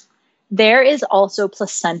 There is also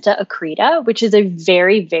placenta accreta, which is a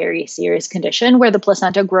very, very serious condition where the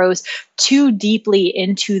placenta grows too deeply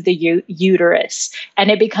into the uterus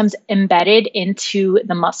and it becomes embedded into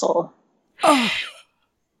the muscle. Oh.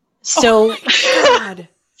 So, God.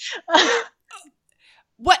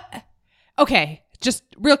 What? Okay, just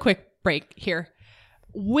real quick break here.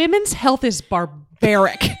 Women's health is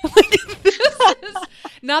barbaric.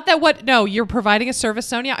 Not that what? No, you're providing a service,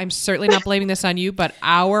 Sonia. I'm certainly not blaming this on you, but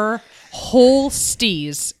our whole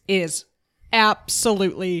steez is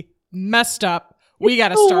absolutely messed up. We got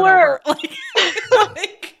to start over.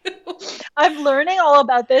 I'm learning all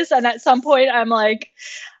about this, and at some point, I'm like,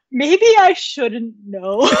 maybe I shouldn't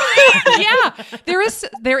know. Yeah, there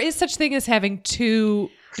is such thing as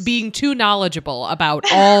being too knowledgeable about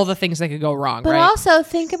all the things that could go wrong. But right? also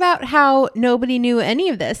think about how nobody knew any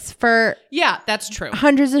of this for that's true.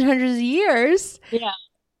 Hundreds and hundreds of years. Yeah,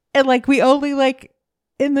 and we only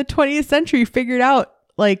in the 20th century figured out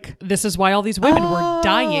this is why all these women were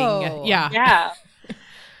dying. Yeah.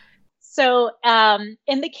 So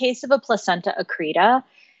in the case of a placenta accreta,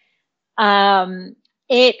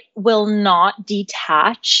 it will not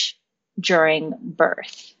detach during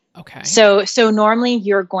birth. Okay. So normally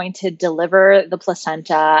you're going to deliver the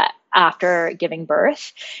placenta after giving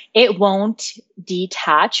birth. It won't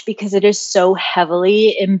detach because it is so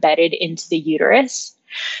heavily embedded into the uterus.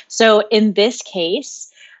 So in this case,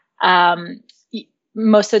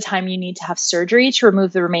 most of the time you need to have surgery to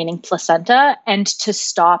remove the remaining placenta and to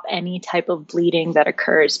stop any type of bleeding that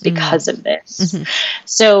occurs because of this.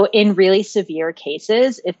 So in really severe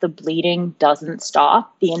cases, if the bleeding doesn't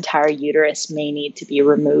stop, the entire uterus may need to be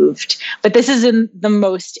removed. But this is in the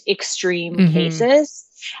most extreme cases.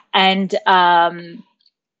 And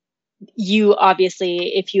you obviously,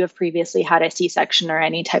 if you have previously had a C-section or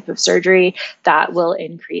any type of surgery, that will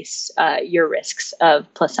increase your risks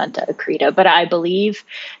of placenta accreta. But I believe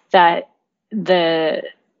that the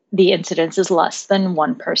incidence is less than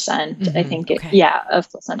 1%. I think of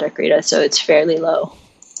placenta accreta, so it's fairly low.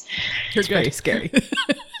 It's very scary.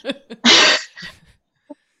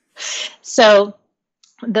 So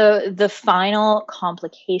the final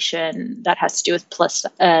complication that has to do with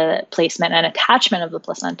placement and attachment of the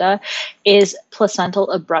placenta is placental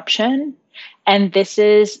abruption. And this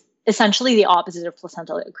is essentially the opposite of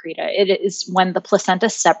placental accreta. It is when the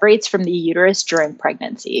placenta separates from the uterus during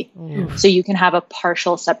pregnancy. So you can have a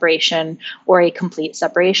partial separation or a complete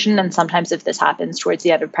separation. And sometimes if this happens towards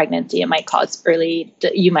the end of pregnancy, it might cause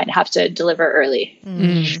you might have to deliver early.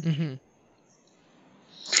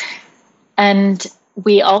 And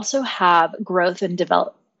we also have growth and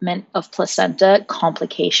development of placenta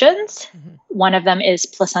complications. One of them is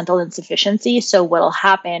placental insufficiency. So what will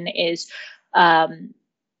happen is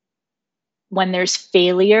when there's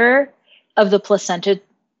failure of the placenta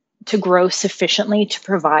to grow sufficiently to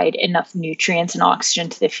provide enough nutrients and oxygen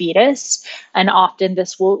to the fetus, and often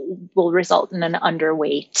this will result in an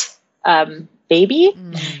underweight baby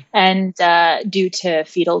and due to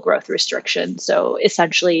fetal growth restriction. So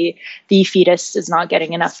essentially the fetus is not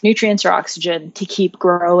getting enough nutrients or oxygen to keep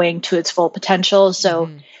growing to its full potential. So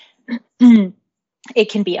it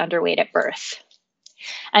can be underweight at birth.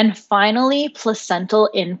 And finally, placental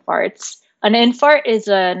infarts. An infart is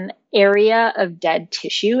an area of dead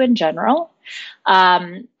tissue in general.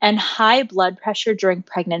 And high blood pressure during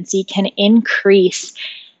pregnancy can increase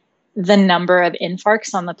the number of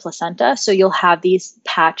infarcts on the placenta. So you'll have these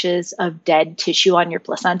patches of dead tissue on your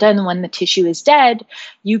placenta. And when the tissue is dead,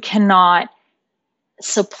 you cannot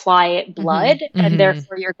supply it blood, and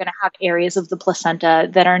therefore you're going to have areas of the placenta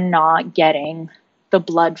that are not getting the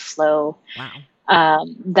blood flow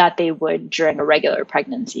that they would during a regular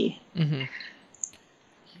pregnancy.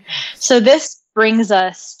 So this brings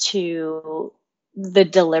us to the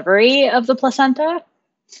delivery of the placenta.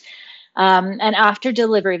 And after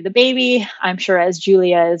delivery of the baby, I'm sure as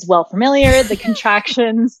Julia is well familiar, the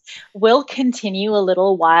contractions will continue a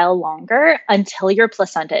little while longer until your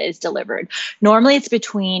placenta is delivered. Normally it's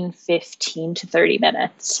between 15 to 30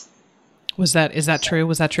 minutes. Is that true?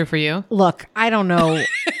 Was that true for you? Look, I don't know. You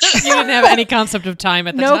didn't have any concept of time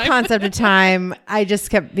at the time? No concept of time. I just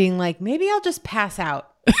kept being like, maybe I'll just pass out.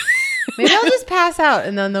 Maybe I'll just pass out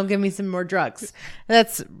and then they'll give me some more drugs.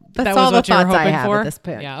 That's all the thoughts I have at this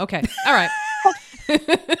point. Yeah. Okay. All right.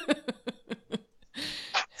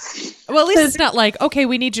 Well, at least it's not like, okay,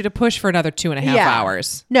 we need you to push for another 2.5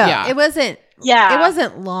 hours. No, it wasn't. Yeah. It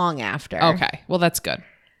wasn't long after. Okay. Well, that's good.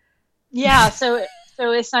 Yeah. So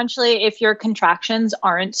essentially, if your contractions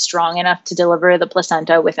aren't strong enough to deliver the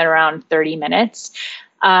placenta within around 30 minutes,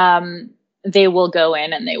 they will go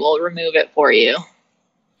in and they will remove it for you.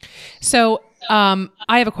 So I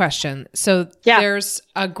have a question. So there's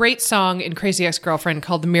a great song in Crazy Ex-Girlfriend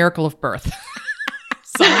called The Miracle of Birth,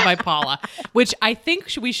 sung by Paula, which I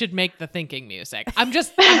think we should make the thinking music. I'm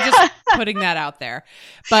just putting that out there.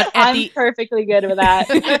 But I'm perfectly good with that.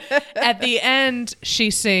 At the end, she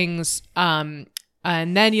sings, and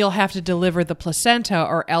then you'll have to deliver the placenta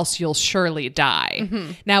or else you'll surely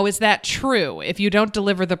die. Now, is that true? If you don't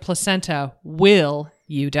deliver the placenta, will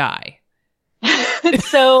you die?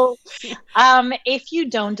 So if you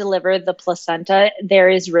don't deliver the placenta, there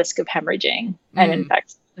is risk of hemorrhaging and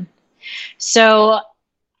infection. So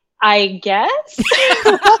I guess.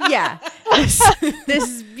 Yeah.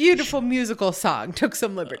 This beautiful musical song took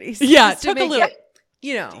some liberties. Yeah. It took a little.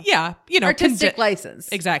 Artistic license.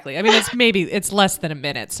 Exactly. I mean, it's less than a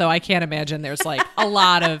minute. So I can't imagine there's like a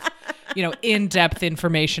lot of, in-depth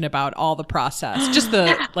information about all the process, just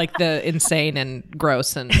the insane and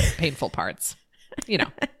gross and painful parts.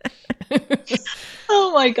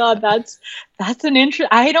 Oh my God, that's an intro.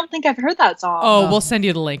 I don't think I've heard that song. Oh, we'll send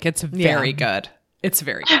you the link. It's very good. It's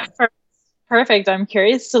very good. Perfect. I'm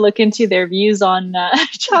curious to look into their views on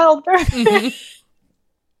childbirth.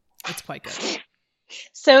 It's quite good.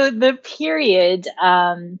 So the period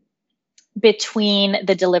between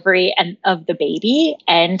the delivery of the baby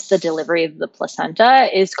and the delivery of the placenta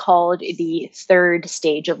is called the third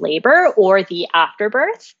stage of labor, or the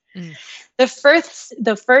afterbirth. The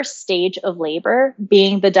first stage of labor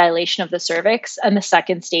being the dilation of the cervix, and the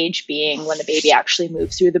second stage being when the baby actually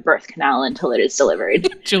moves through the birth canal until it is delivered.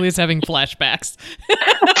 Julie's having flashbacks.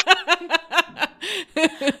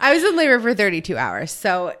 I was in labor for 32 hours,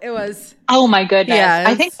 so it was... Oh my goodness. Yeah,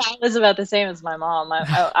 I think that was about the same as my mom.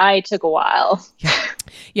 I took a while.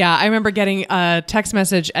 Yeah, I remember getting a text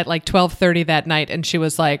message at like 12:30 that night, and she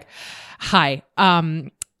was like, "Hi,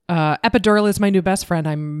 epidural is my new best friend.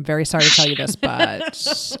 I'm very sorry to tell you this,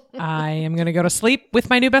 but I am going to go to sleep with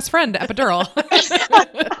my new best friend, epidural."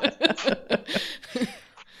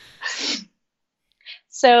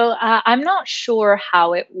 So I'm not sure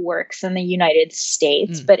how it works in the United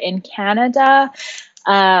States, but in Canada,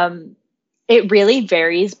 it really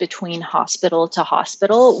varies between hospital to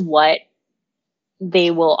hospital what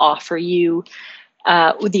they will offer you,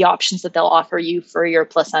 the options that they'll offer you for your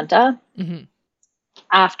placenta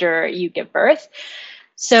after you give birth.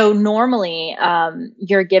 So normally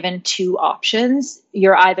you're given two options.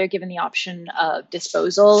 You're either given the option of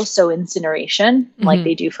disposal, so incineration, like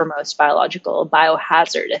they do for most biological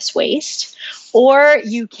biohazardous waste, or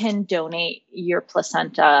you can donate your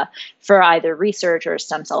placenta for either research or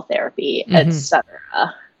stem cell therapy, etc.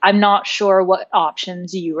 I'm not sure what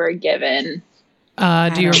options you were given.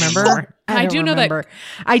 Do you remember? I do know that.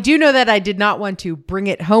 I do know that I did not want to bring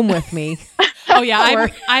it home with me. Oh yeah,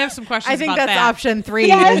 I have some questions. I think about that's that. option 3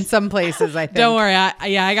 in some places. I think. Don't worry.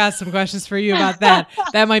 I got some questions for you about that.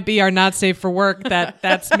 That might be our not safe for work.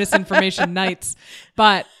 That's misinformation nights.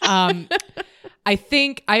 But I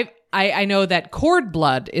think I know that cord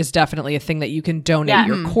blood is definitely a thing that you can donate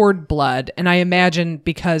your cord blood, and I imagine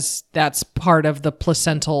because that's part of the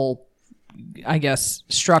placental, I guess,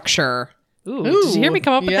 structure. Ooh, did you hear me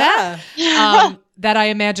come up with that? That I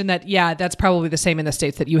imagine that, that's probably the same in the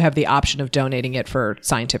States, that you have the option of donating it for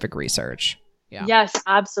scientific research. Yeah. Yes,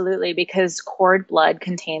 absolutely. Because cord blood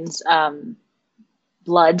contains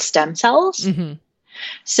blood stem cells.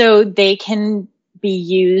 So they can be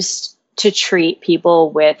used to treat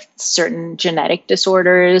people with certain genetic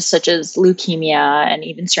disorders such as leukemia and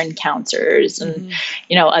even certain cancers and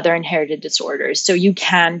other inherited disorders. So you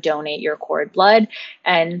can donate your cord blood,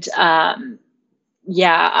 and I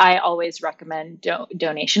always recommend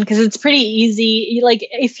donation because it's pretty easy. Like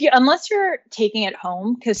unless you're taking it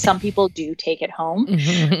home, because some people do take it home.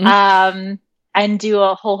 And do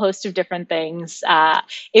a whole host of different things.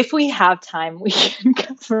 If we have time, we can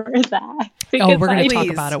cover that. We're going to talk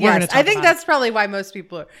about it. We're going to talk I think that's probably why most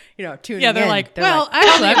people are, tuning in. Yeah, they're like,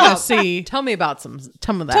 actually, I'm going to see. Tell me about some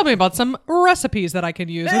of that. Tell me about some recipes that I can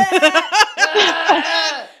use.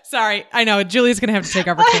 Sorry, I know Julie's going to have to take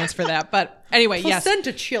off her pants for that. But anyway,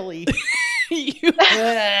 Placenta chili. You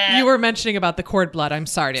were mentioning about the cord blood. I'm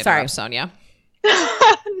sorry to interrupt, Sonia.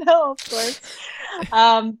 No, of course.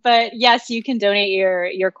 But yes, you can donate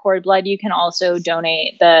your cord blood. You can also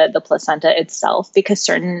donate the placenta itself, because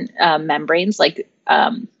certain membranes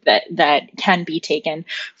that can be taken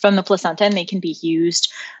from the placenta, and they can be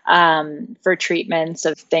used for treatments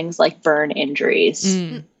of things like burn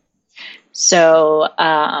injuries. So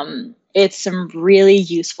it's some really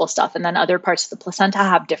useful stuff. And then other parts of the placenta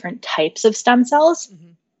have different types of stem cells.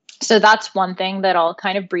 So that's one thing that I'll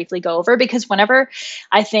kind of briefly go over, because whenever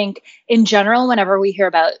we hear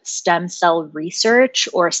about stem cell research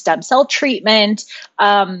or stem cell treatment,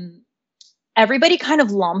 everybody kind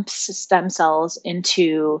of lumps stem cells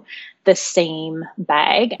into the same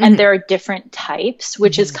bag, and there are different types,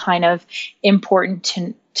 which is kind of important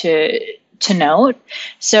to note.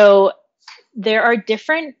 So there are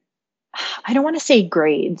different, I don't want to say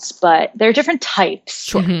grades, but there are different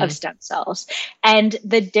types of stem cells. And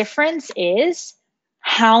the difference is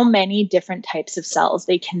how many different types of cells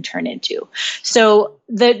they can turn into. So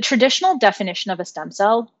the traditional definition of a stem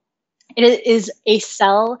cell, it is a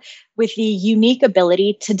cell with the unique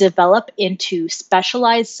ability to develop into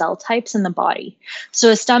specialized cell types in the body. So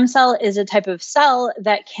a stem cell is a type of cell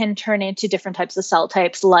that can turn into different types of cell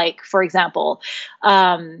types, like, for example,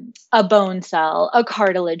 a bone cell, a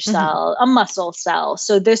cartilage cell, a muscle cell.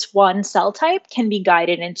 So this one cell type can be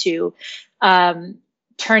guided into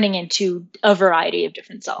turning into a variety of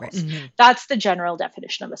different cells. That's the general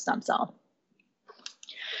definition of a stem cell.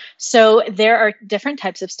 So there are different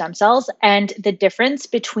types of stem cells, and the difference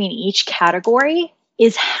between each category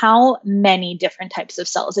is how many different types of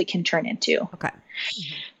cells it can turn into. Okay.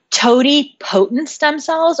 Totipotent stem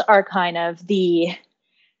cells are kind of the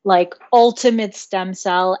ultimate stem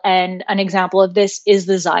cell. And an example of this is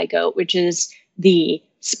the zygote, which is the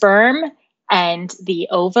sperm and the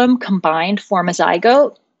ovum combined form a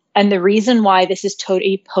zygote. And the reason why this is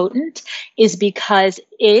totipotent is because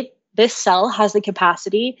this cell has the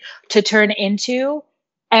capacity to turn into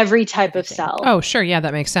every type of cell. Oh, sure. Yeah,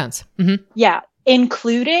 that makes sense. Yeah,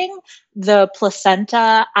 including the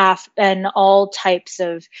placenta and all types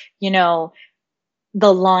of,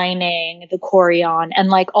 the lining, the chorion, and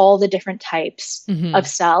all the different types of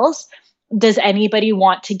cells. Does anybody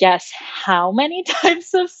want to guess how many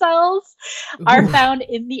types of cells are found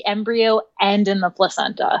in the embryo and in the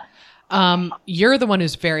placenta? You're the one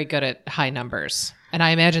who's very good at high numbers. And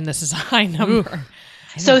I imagine this is a high number.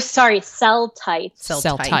 So sorry, cell types.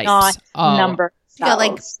 Cell types. Not number of cells. You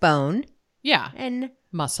got bone. Yeah. And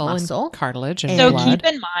muscle and cartilage and so blood. Keep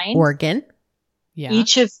in mind, organ. Yeah.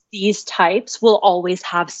 Each of these types will always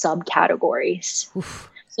have subcategories.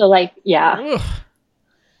 So yeah.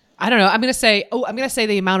 I don't know. I'm going to say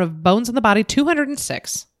the amount of bones in the body,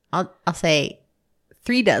 206. I'll say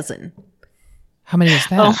 3 dozen. How many is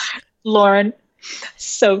that? Oh, Lauren,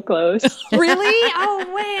 so close. Really?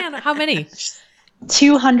 Oh man. How many?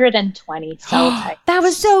 220 cell types. That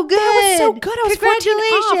was so good. That was so good. I was 14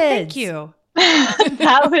 off. Congratulations. Thank you.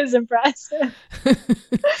 That was impressive.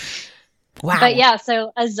 Wow. But yeah,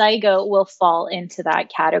 so a zygote will fall into that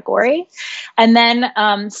category. And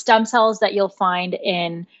then stem cells that you'll find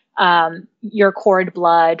in your cord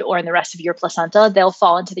blood or in the rest of your placenta, they'll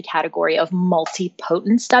fall into the category of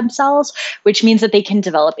multipotent stem cells, which means that they can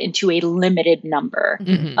develop into a limited number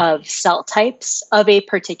of cell types of a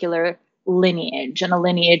particular lineage. And a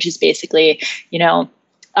lineage is basically,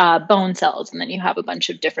 bone cells. And then you have a bunch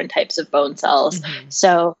of different types of bone cells.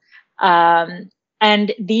 So,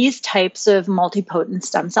 and these types of multipotent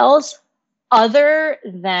stem cells, other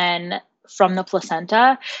than from the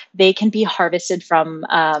placenta, they can be harvested from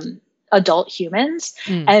adult humans.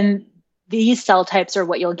 And these cell types are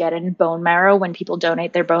what you'll get in bone marrow when people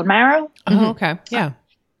donate their bone marrow. Oh, okay. Yeah.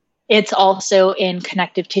 It's also in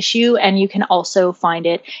connective tissue, and you can also find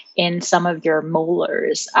it in some of your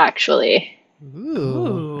molars, actually.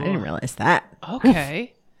 Ooh. I didn't realize that.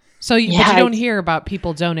 Okay. So but you don't hear about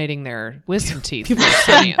people donating their wisdom teeth for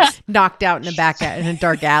science. Knocked out in a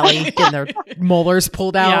dark alley, getting their molars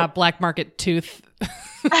pulled out. Yeah, black market tooth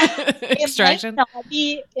extraction.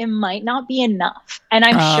 It might not be enough. And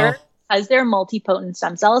I'm sure because they're multipotent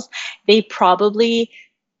stem cells, they probably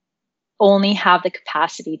only have the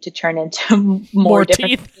capacity to turn into more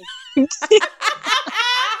different teeth.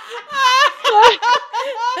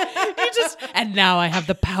 And now I have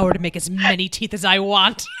the power to make as many teeth as I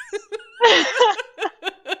want.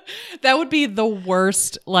 That would be the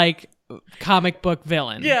worst, like, comic book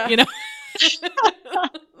villain. Yeah. You know?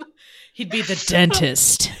 He'd be the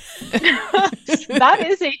dentist. That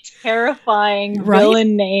is a terrifying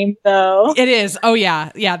villain name, though. It is. Oh,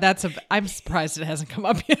 yeah. Yeah, I'm surprised it hasn't come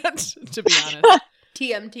up yet, to be honest.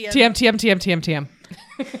 TM.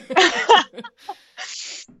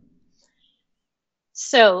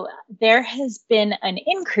 So there has been an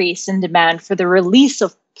increase in demand for the release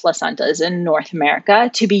of placentas in North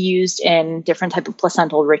America to be used in different types of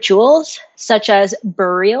placental rituals, such as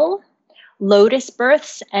burial, lotus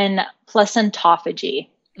births, and placentophagy.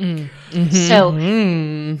 So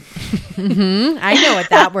I know what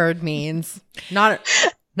that word means. Not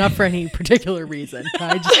for any particular reason.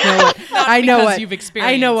 I just know what you've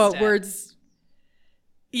experienced. I know what words.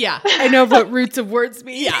 Yeah, I know what roots of words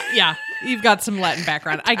mean. Yeah. You've got some Latin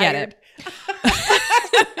background. I get it.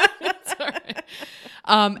 It's all right.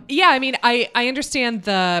 I mean, I understand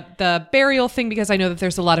the burial thing because I know that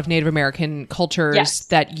there's a lot of Native American cultures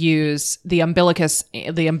that use the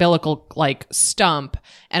umbilical like stump,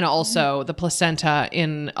 and also the placenta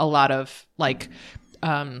in a lot of like,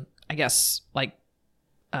 I guess like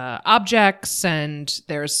objects, and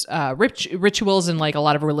there's rituals and like a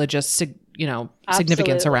lot of religious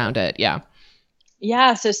significance around it.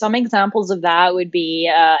 Yeah, so some examples of that would be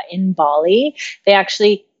in Bali, they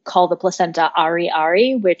actually call the placenta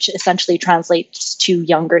ari-ari, which essentially translates to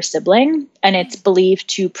younger sibling, and it's believed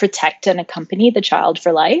to protect and accompany the child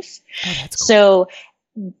for life. Oh, that's cool. So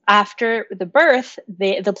after the birth,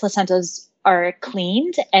 the placentas are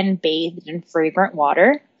cleaned and bathed in fragrant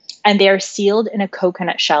water, and they are sealed in a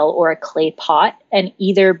coconut shell or a clay pot and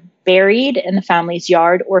either buried in the family's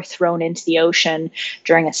yard or thrown into the ocean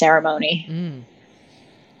during a ceremony.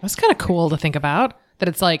 That's kind of cool to think about. That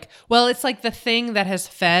it's like the thing that has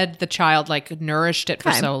fed the child, like nourished it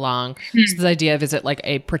for so long. So the idea of, is it like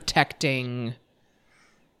a protecting,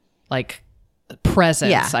 like,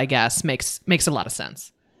 presence, I guess, makes a lot of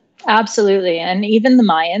sense. Absolutely. And even the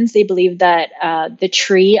Mayans, they believe that the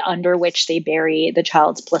tree under which they bury the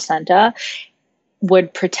child's placenta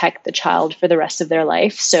would protect the child for the rest of their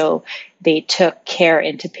life. So they took care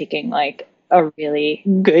into picking like a really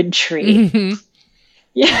good tree. Mm-hmm.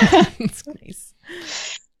 Yeah. That's nice.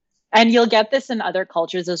 And you'll get this in other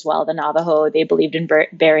cultures as well. The Navajo, they believed in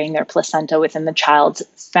burying their placenta within the child's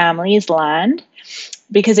family's land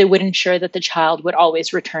because it would ensure that the child would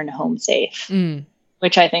always return home safe,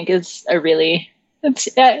 which I think is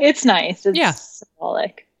it's nice. It's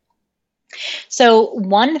symbolic. So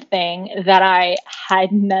one thing that I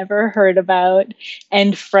had never heard about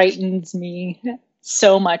and frightens me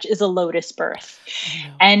so much is a lotus birth.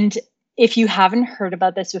 And if you haven't heard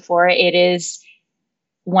about this before, it is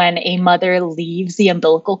when a mother leaves the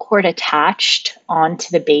umbilical cord attached onto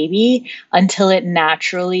the baby until it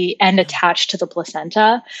naturally, and attached to the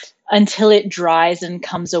placenta, until it dries and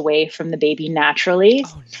comes away from the baby naturally.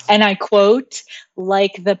 Oh, no. And I quote,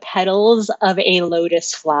 like the petals of a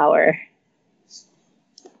lotus flower.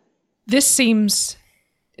 This seems,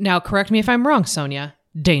 now correct me if I'm wrong, Sonia,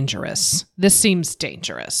 dangerous. This seems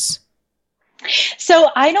dangerous. So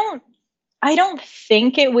I don't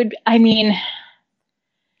think it would, I mean...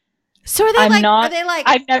 So are they like,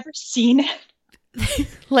 I've never seen it.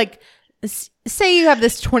 Like, say you have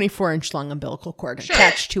this 24-inch long umbilical cord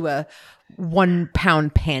attached to a 1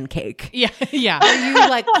 pound pancake. Yeah. Are you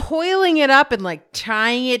like coiling it up and like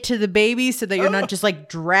tying it to the baby so that you're not just like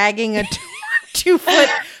dragging a 2-foot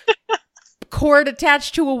cord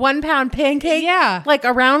attached to a 1 pound pancake? Yeah. Like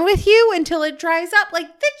around with you until it dries up? Like,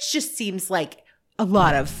 that just seems like a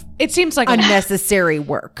lot of unnecessary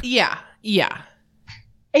work. Yeah.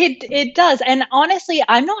 It does. And honestly,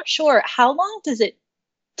 I'm not sure. How long does it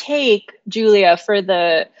take, Julia, for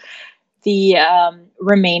the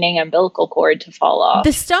remaining umbilical cord to fall off?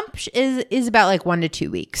 The stump is about like 1 to 2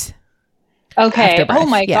 weeks. Okay. Oh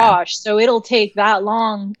my gosh. So it'll take that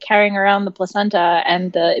long carrying around the placenta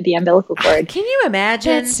and the umbilical cord. Can you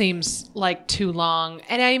imagine? That seems like too long.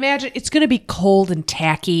 And I imagine it's going to be cold and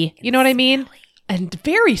tacky. You know what I mean? And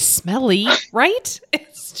very smelly, right?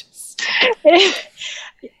 It's just...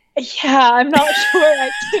 Yeah, I'm not sure.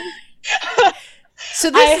 So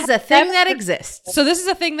this is a thing that exists. So this is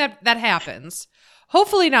a thing that happens.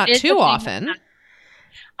 Hopefully not too often.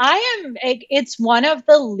 It's one of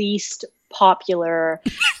the least popular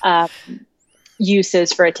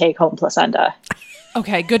uses for a take-home placenta.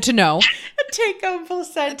 Okay, good to know. A take-home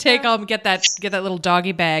placenta. Take home, get that little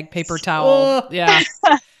doggy bag, paper towel. Yeah.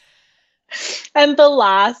 And the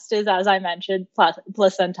last is, as I mentioned,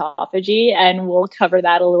 placentophagy, and we'll cover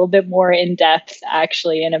that a little bit more in depth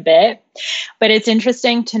actually in a bit. But it's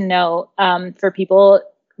interesting to note for people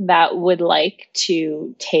that would like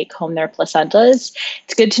to take home their placentas,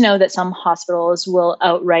 it's good to know that some hospitals will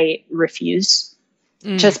outright refuse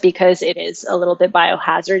just because it is a little bit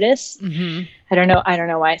biohazardous. Mm-hmm. I don't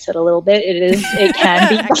know why I said a little bit. It can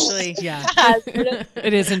be actually, yeah. hazardous.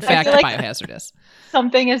 It is in fact like biohazardous.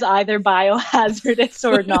 Something is either biohazardous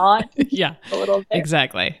or not. Yeah, a little bit.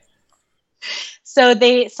 Exactly. So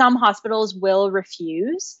some hospitals will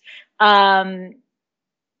refuse.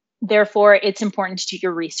 Therefore, it's important to do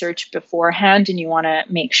your research beforehand, and you want to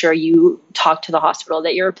make sure you talk to the hospital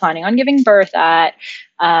that you're planning on giving birth at,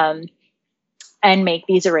 and make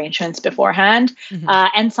these arrangements beforehand. Mm-hmm.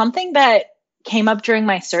 And something that came up during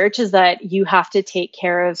my search is that you have to take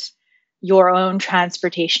care of your own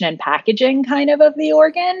transportation and packaging kind of the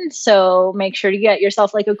organ. So make sure to get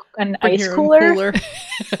yourself like an ice cooler.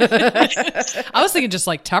 I was thinking just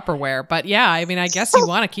like Tupperware, but yeah, I mean, I guess you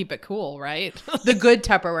want to keep it cool, right? The good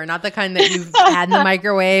Tupperware, not the kind that you've had in the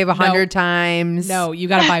microwave 100 times. No, you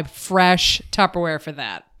got to buy fresh Tupperware for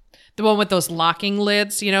that. The one with those locking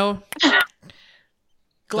lids, you know?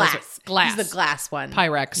 Glass. Glass. Use the glass one.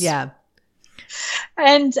 Pyrex. Yeah.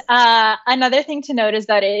 And another thing to note is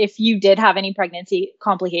that if you did have any pregnancy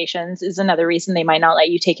complications is another reason they might not let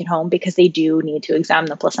you take it home, because they do need to examine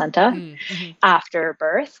the placenta after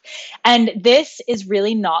birth. And this is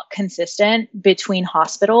really not consistent between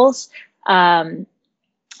hospitals. Some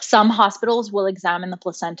hospitals will examine the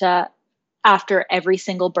placenta after every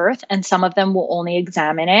single birth, and some of them will only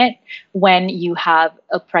examine it when you have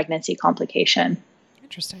a pregnancy complication.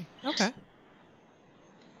 Interesting. Okay.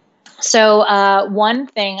 So one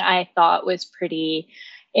thing I thought was pretty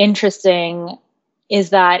interesting is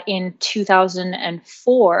that in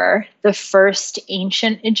 2004, the first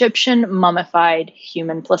ancient Egyptian mummified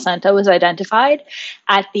human placenta was identified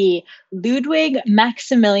at the Ludwig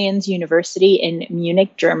Maximilians University in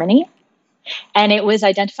Munich, Germany. And it was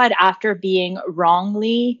identified after being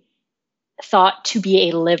wrongly thought to be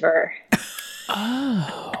a liver.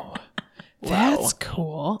 Oh. That's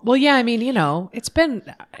cool. Well, yeah, I mean, you know, it's been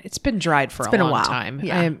dried for a long time.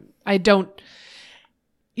 Yeah. I don't.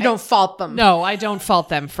 You don't fault them. No, I don't fault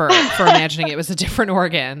them for imagining it was a different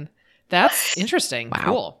organ. That's interesting. Wow.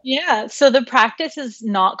 Cool. Yeah. So the practice is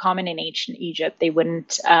not common in ancient Egypt. They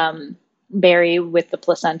wouldn't bury with the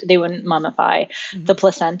placenta. They wouldn't mummify the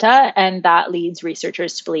placenta, and that leads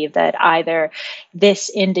researchers to believe that either this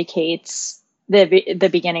indicates the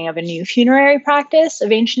beginning of a new funerary practice of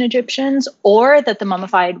ancient Egyptians, or that the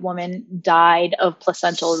mummified woman died of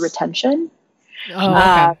placental retention. Oh,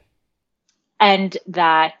 okay. And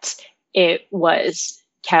that it was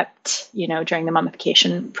kept, during the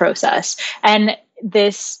mummification process. And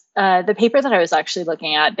this, the paper that I was actually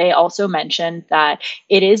looking at, they also mentioned that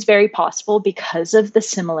it is very possible, because of the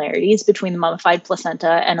similarities between the mummified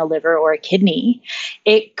placenta and a liver or a kidney,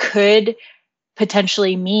 it could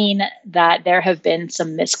potentially mean that there have been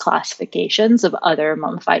some misclassifications of other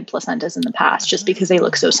mummified placentas in the past, just because they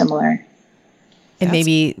look so similar. And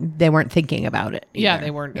maybe they weren't thinking about it either. Yeah, they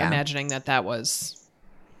weren't imagining that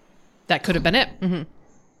could have been it. Mm-hmm.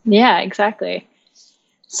 Yeah, exactly.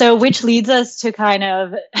 So, which leads us to kind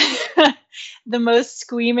of the most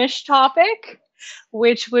squeamish topic,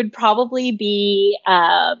 which would probably be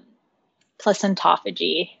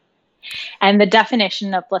placentophagy. And the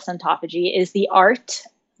definition of placentophagy is the act.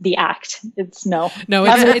 It's no.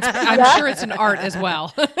 I'm sure it's an art as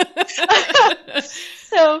well.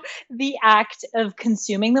 So the act of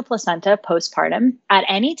consuming the placenta postpartum at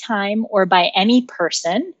any time or by any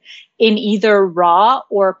person in either raw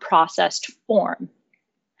or processed form.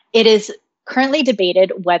 It is currently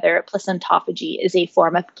debated whether placentophagy is a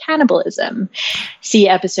form of cannibalism. See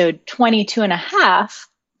episode 22.5,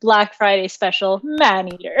 Black Friday special,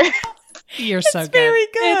 Man-Eater. You're so good. Very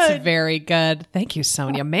good. It's very good. Thank you,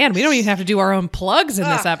 Sonia. Man, we don't even have to do our own plugs in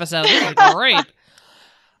this episode. This is great.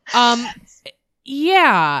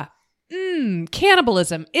 Yeah.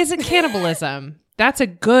 Cannibalism. Is it cannibalism? That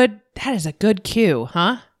is a good cue,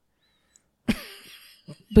 huh?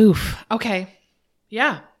 Boof. Okay.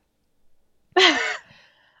 Yeah.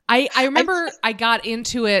 I remember I got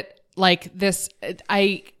into it like this,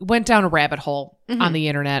 I went down a rabbit hole on the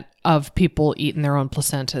internet of people eating their own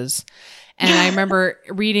placentas. And I remember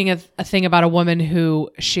reading a thing about a woman who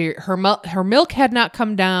her milk had not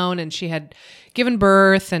come down and she had given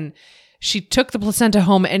birth and she took the placenta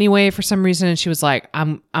home anyway for some reason. And she was like,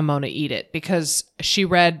 I'm going to eat it because she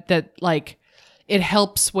read that like it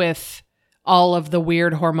helps with all of the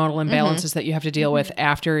weird hormonal imbalances that you have to deal with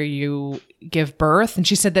after you give birth. And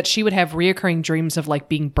she said that she would have reoccurring dreams of like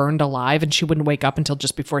being burned alive and she wouldn't wake up until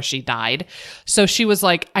just before she died. So she was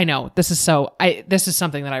like, I know this is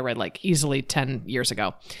something that I read like easily 10 years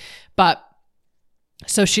ago. But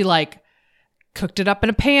so she like cooked it up in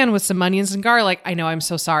a pan with some onions and garlic. I know, I'm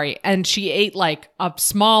so sorry. And she ate like a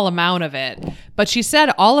small amount of it, but she said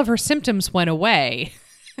all of her symptoms went away.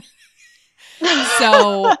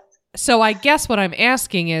 So I guess what I'm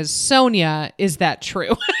asking is, Sonia, is that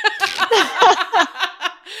true?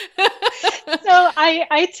 So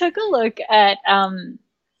I took a look at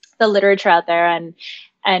the literature out there and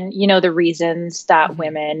the reasons that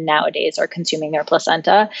women nowadays are consuming their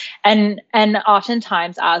placenta. And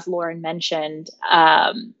oftentimes, as Lauren mentioned,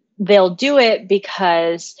 they'll do it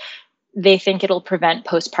because they think it'll prevent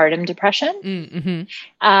postpartum depression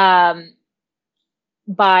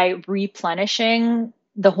by replenishing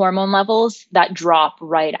the hormone levels that drop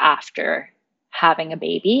right after having a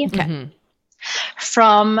baby. Okay.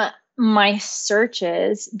 From my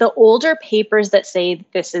searches, the older papers that say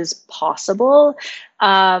this is possible,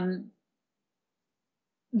 they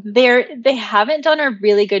haven't done a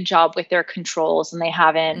really good job with their controls, and they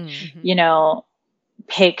haven't,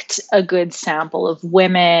 picked a good sample of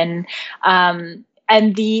women. And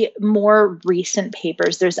the more recent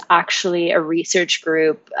papers, there's actually a research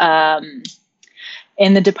group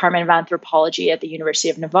in the Department of Anthropology at the University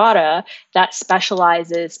of Nevada that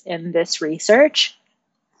specializes in this research.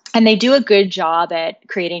 And they do a good job at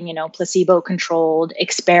creating, placebo-controlled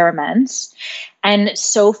experiments. And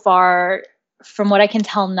so far, from what I can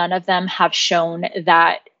tell, none of them have shown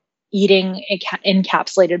that eating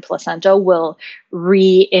encapsulated placenta will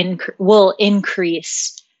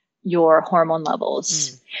increase your hormone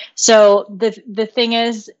levels. So the thing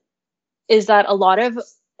is that a lot of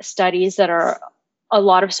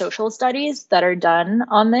social studies that are done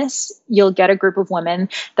on this, you'll get a group of women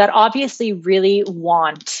that obviously really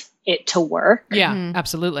want it to work. Yeah,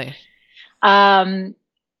 absolutely.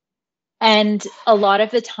 And a lot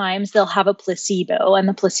of the times they'll have a placebo, and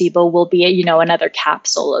the placebo will be, another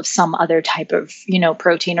capsule of some other type of,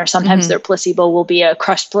 protein, or sometimes their placebo will be a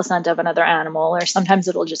crushed placenta of another animal, or sometimes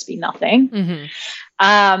it'll just be nothing.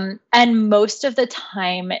 And most of the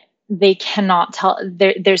time, they cannot tell,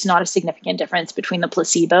 there's not a significant difference between the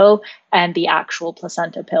placebo and the actual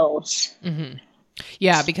placenta pills.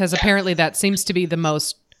 Yeah, because apparently that seems to be the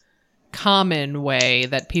most common way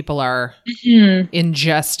that people are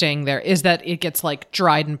ingesting is that it gets like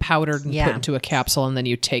dried and powdered and put into a capsule, and then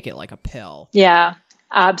you take it like a pill. Yeah,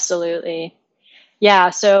 absolutely. Yeah,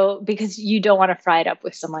 so because you don't want to fry it up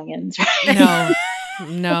with some onions, right?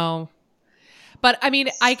 No. But I mean,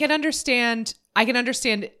 I can understand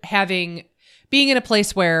being in a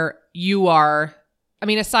place where you are, I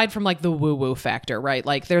mean, aside from like the woo-woo factor, right?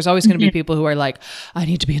 Like there's always going to be people who are like, I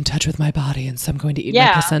need to be in touch with my body, and so I'm going to eat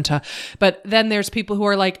my placenta. But then there's people who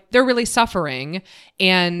are like, they're really suffering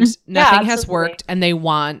and nothing has worked, and they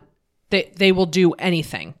will do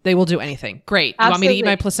anything. They will do anything. Great. You want me to eat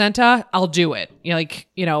my placenta? I'll do it.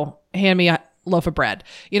 Hand me a loaf of bread,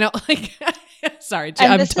 like, sorry,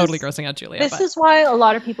 I'm totally grossing out Julia. This is why a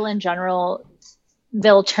lot of people in general,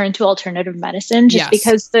 they'll turn to alternative medicine just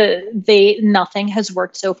because nothing has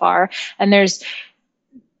worked so far. And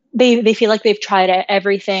they feel like they've tried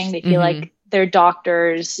everything. They feel like their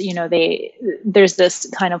doctors, there's this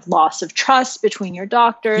kind of loss of trust between your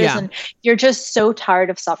doctors, and you're just so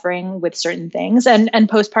tired of suffering with certain things. And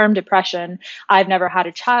postpartum depression, I've never had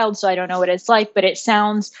a child, so I don't know what it's like, but it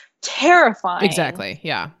sounds terrifying. Exactly.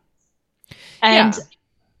 Yeah. And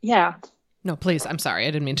no, please. I'm sorry.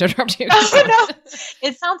 I didn't mean to interrupt you. No,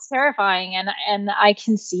 it sounds terrifying. And I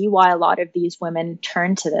can see why a lot of these women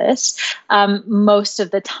turn to this. Most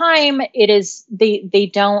of the time it is, they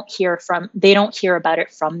don't hear about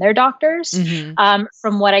it from their doctors.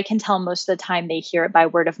 From what I can tell, most of the time they hear it by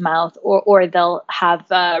word of mouth, or they'll have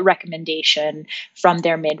a recommendation from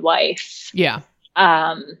their midwife. Yeah.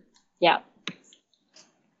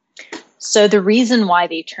 So the reason why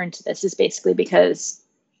they turn to this is basically because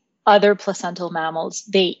other placental mammals,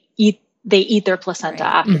 they eat their placenta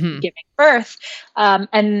after giving birth.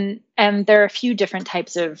 And there are a few different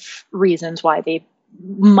types of reasons why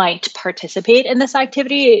might participate in this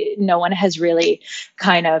activity. No one has really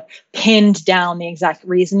kind of pinned down the exact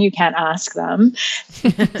reason. You can't ask them.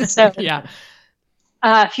 So Yeah.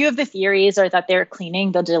 a few of the theories are that they're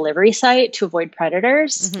cleaning the delivery site to avoid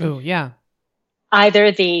predators. Oh, yeah.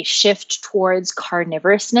 Either they shift towards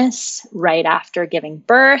carnivorousness right after giving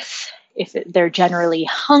birth, if they're generally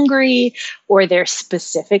hungry, or they're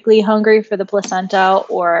specifically hungry for the placenta,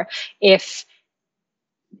 or if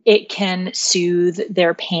it can soothe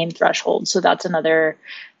their pain threshold. So that's another,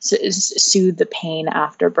 soothe the pain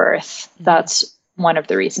after birth. Mm-hmm. That's one of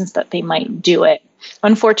the reasons that they might do it.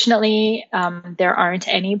 Unfortunately, there aren't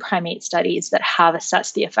any primate studies that have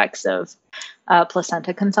assessed the effects of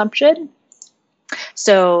placenta consumption.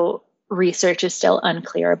 So research is still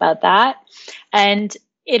unclear about that. And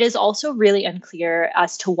it is also really unclear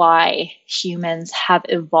as to why humans have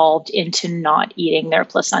evolved into not eating their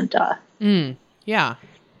placenta. Yeah.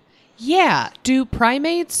 Yeah. Do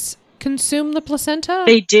primates consume the placenta?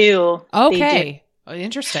 They do. Okay. They do.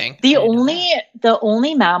 Interesting. The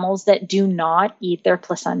only mammals that do not eat their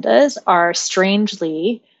placentas are,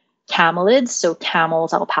 strangely, camelids, so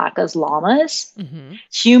camels, alpacas, llamas,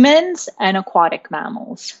 humans, and aquatic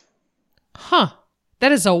mammals. Huh.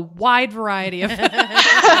 That is a wide variety of,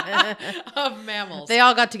 of mammals. They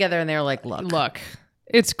all got together and they were like, look,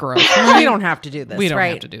 it's gross. We don't have to do this. We don't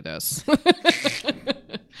right? have to do this.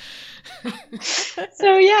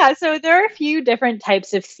 So there are a few different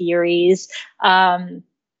types of theories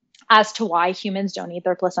as to why humans don't eat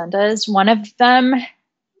their placentas. One of them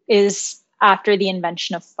is after the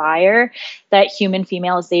invention of fire, that human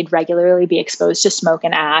females, they'd regularly be exposed to smoke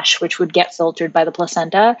and ash, which would get filtered by the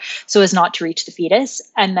placenta so as not to reach the fetus.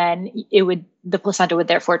 And then the placenta would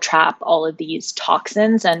therefore trap all of these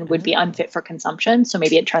toxins and would be unfit for consumption. So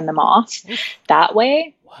maybe it turned them off that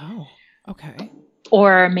way. Wow. Okay.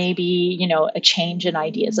 Or maybe, a change in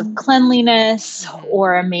ideas of cleanliness,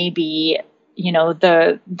 or maybe,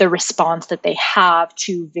 the response that they have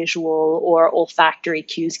to visual or olfactory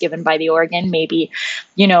cues given by the organ. Maybe,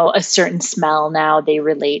 a certain smell now they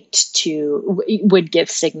relate to would give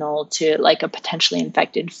signal to like a potentially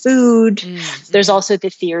infected food. Mm-hmm. There's also the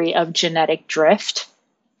theory of genetic drift,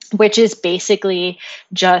 which is basically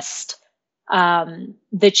just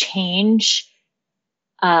the change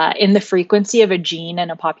in the frequency of a gene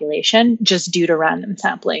in a population just due to random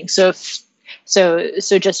sampling. So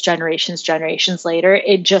just generations later,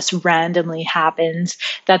 it just randomly happens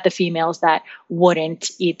that the females that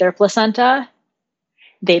wouldn't eat their placenta,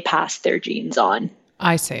 they pass their genes on.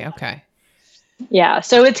 I see. Okay. Yeah.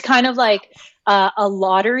 So it's kind of like a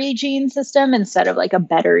lottery gene system instead of like a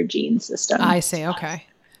better gene system. I see. Okay.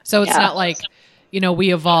 So it's not like,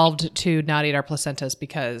 we evolved to not eat our placentas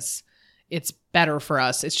because it's better for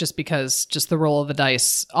us. It's just because the roll of the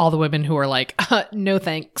dice, all the women who are like, no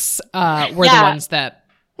thanks, were the ones that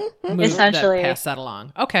essentially pass that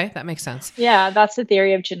along. Okay, that makes sense. Yeah, that's the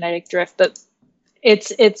theory of genetic drift, but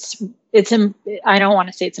it's I don't want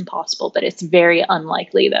to say it's impossible, but it's very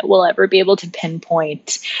unlikely that we'll ever be able to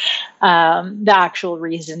pinpoint the actual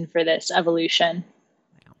reason for this evolution.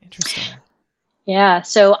 Interesting. Yeah,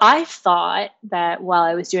 so I thought that while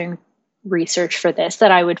I was doing research for this,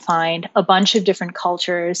 that I would find a bunch of different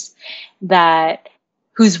cultures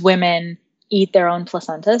whose women eat their own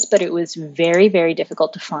placentas, but it was very, very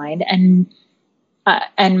difficult to find.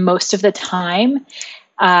 And most of the time,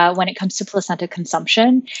 when it comes to placenta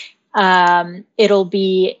consumption, it'll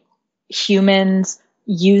be humans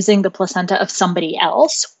using the placenta of somebody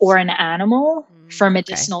else or an animal for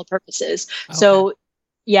medicinal purposes. Okay. So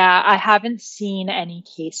yeah, I haven't seen any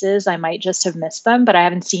cases. I might just have missed them, but I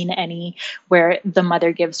haven't seen any where the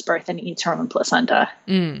mother gives birth and eats her own placenta.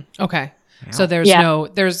 Okay. Wow.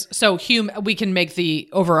 So we can make the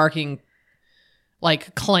overarching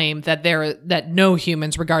claim that no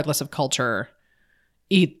humans, regardless of culture,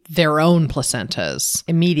 eat their own placentas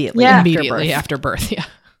immediately after birth. Yeah.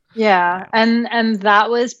 Yeah. And that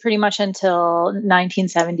was pretty much until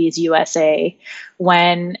 1970s USA,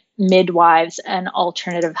 when midwives and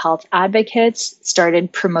alternative health advocates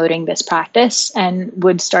started promoting this practice and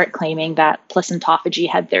would start claiming that placentophagy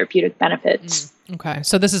had therapeutic benefits. Okay.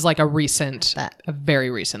 So this is like a very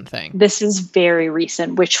recent thing. This is very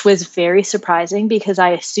recent, which was very surprising because I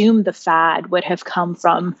assumed the fad would have come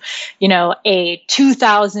from, a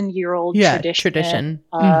 2,000-year-old tradition.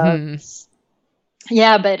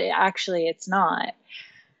 Yeah, but actually it's not.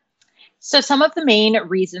 So some of the main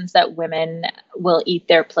reasons that women will eat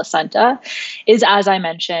their placenta is, as I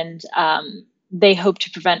mentioned, they hope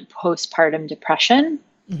to prevent postpartum depression.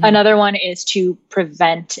 Mm-hmm. Another one is to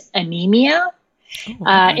prevent anemia,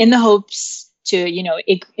 in the hopes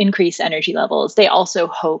increase energy levels. They also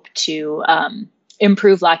hope to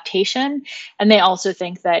improve lactation. And they also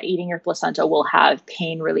think that eating your placenta will have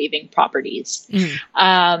pain relieving properties.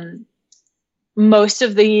 Most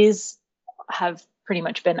of these have pretty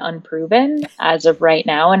much been unproven as of right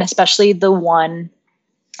now. And especially the one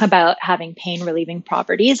about having pain relieving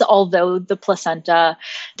properties, although the placenta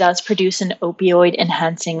does produce an opioid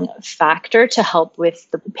enhancing factor to help with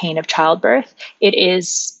the pain of childbirth, it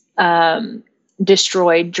is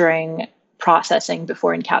destroyed during processing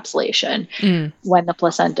before encapsulation when the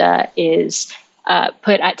placenta is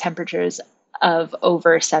put at temperatures of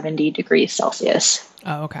over 70 degrees Celsius.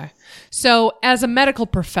 Oh, okay. So as a medical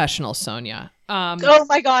professional, Sonia. Oh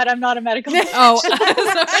my God, I'm not a medical Oh,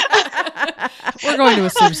 we're going to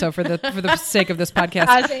assume so for the sake of this podcast.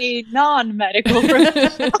 As a non-medical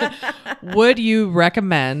professional. Would you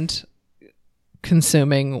recommend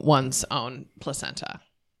consuming one's own placenta?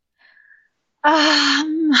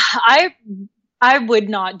 I would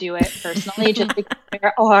not do it personally, just because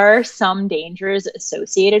there are some dangers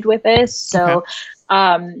associated with this. So,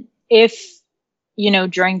 if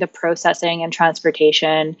during the processing and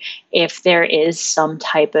transportation, if there is some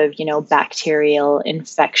type of bacterial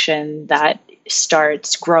infection that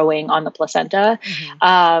starts growing on the placenta,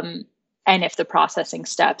 and if the processing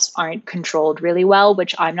steps aren't controlled really well,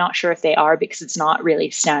 which I'm not sure if they are because it's not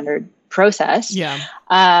really standard process.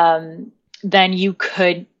 Then you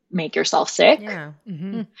could make yourself sick.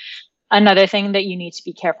 Another thing that you need to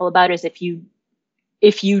be careful about is if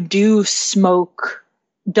you do smoke,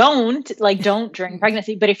 don't during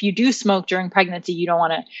pregnancy, but if you do smoke during pregnancy, you don't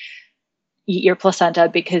want to eat your placenta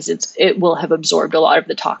because it will have absorbed a lot of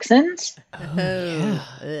the toxins. Ooh,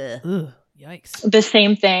 yikes. The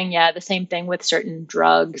same thing with certain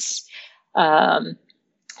drugs.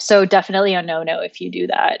 So definitely a no-no if you do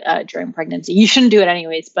that during pregnancy. You shouldn't do it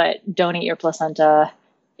anyways, but don't eat your placenta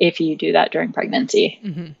if you do that during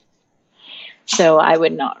pregnancy. So I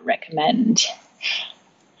would not recommend.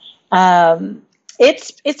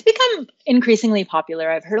 It's become increasingly popular.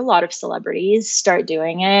 I've heard a lot of celebrities start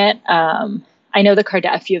doing it. I know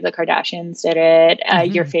a few of the Kardashians did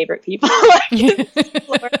it. Your favorite people.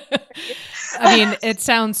 I mean, it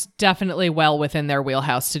sounds definitely well within their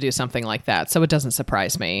wheelhouse to do something like that. So it doesn't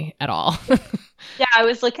surprise me at all. Yeah, I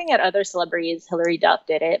was looking at other celebrities. Hilary Duff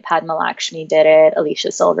did it. Padma Lakshmi did it. Alicia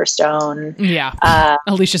Silverstone. Yeah.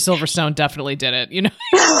 Alicia Silverstone definitely did it.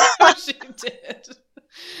 She did.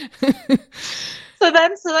 So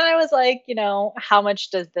then I was like, how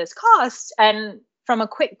much does this cost? And from a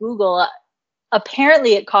quick Google,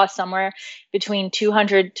 apparently it costs somewhere between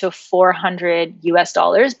 $200 to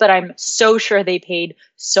 $400 but I'm so sure they paid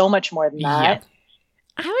so much more than that. Yeah.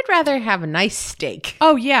 I would rather have a nice steak.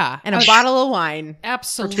 Oh yeah, and a bottle of wine.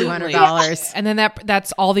 Absolutely, for $200. And then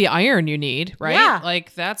that's all the iron you need, right? Yeah.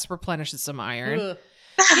 That's replenishes some iron.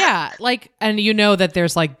 Yeah, and that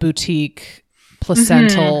there's boutique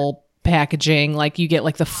placental packaging, you get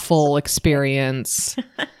the full experience,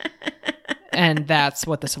 and that's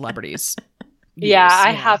what the celebrities use,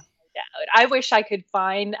 I have no doubt. I wish I could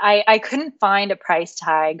find. I couldn't find a price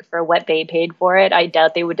tag for what they paid for it. I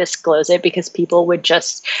doubt they would disclose it because people would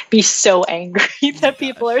just be so angry that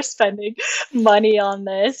people are spending money on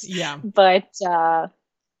this. Yeah, but about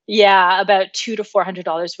 $200 to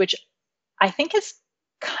 $400, which I think is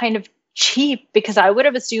kind of cheap because I would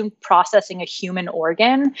have assumed processing a human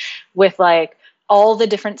organ with all the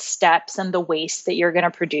different steps and the waste that you're going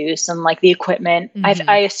to produce and the equipment.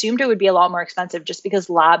 I assumed it would be a lot more expensive just because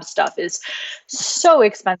lab stuff is so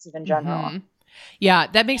expensive in general. Yeah,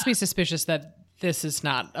 that makes me suspicious that this is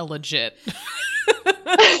not a legit.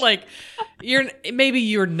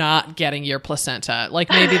 You're not getting your placenta.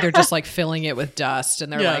 Maybe they're just filling it with dust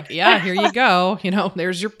and they're here you go.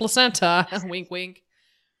 There's your placenta. Wink, wink.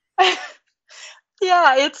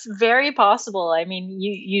 Yeah, it's very possible. I mean,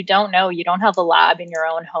 you don't know. You don't have a lab in your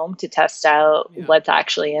own home to test out what's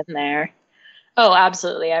actually in there. Oh,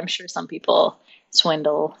 absolutely. I'm sure some people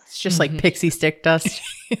swindle. It's just like pixie stick dust.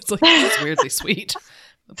 It's weirdly sweet.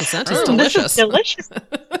 The placenta's delicious. This is delicious.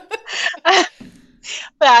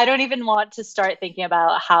 But I don't even want to start thinking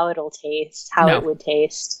about how it'll taste, it would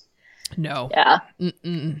taste. No. Yeah.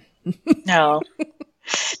 No.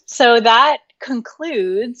 So that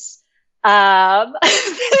concludes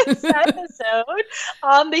this episode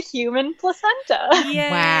on the human placenta.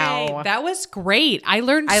 Yay. Wow. That was great. I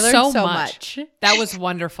learned so much. That was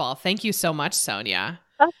wonderful. Thank you so much, Sonia.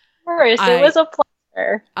 Of course. It was a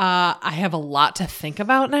pleasure. I have a lot to think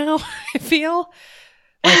about now, I feel.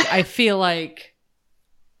 I feel like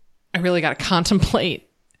I really got to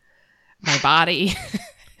contemplate my body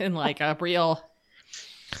in a real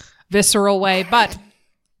visceral way. But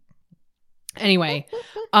anyway,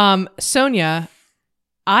 Sonia,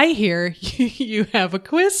 I hear you have a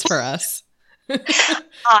quiz for us.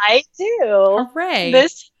 I do. Hooray.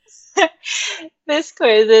 This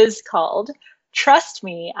quiz is called Trust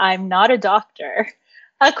Me, I'm Not a Doctor,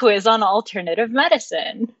 a quiz on alternative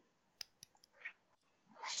medicine.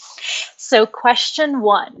 So question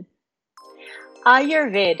 1.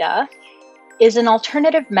 Ayurveda is an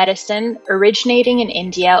alternative medicine originating in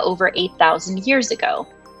India over 8,000 years ago.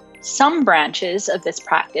 Some branches of this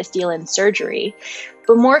practice deal in surgery,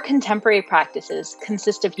 but more contemporary practices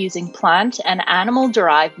consist of using plant and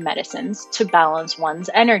animal-derived medicines to balance one's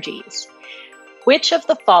energies. Which of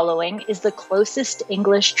the following is the closest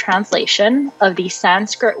English translation of the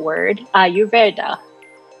Sanskrit word Ayurveda?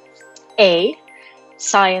 A.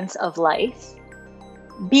 Science of life.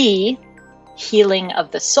 B. Healing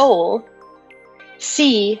of the soul.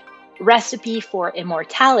 C. Recipe for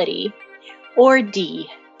immortality. Or D.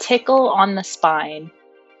 Tickle on the spine.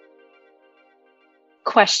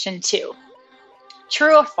 Question 2.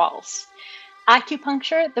 True or false?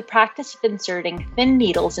 Acupuncture, the practice of inserting thin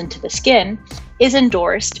needles into the skin, is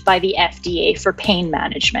endorsed by the FDA for pain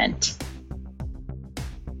management.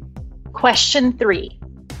 Question 3.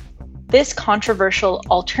 This controversial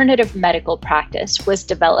alternative medical practice was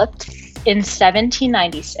developed in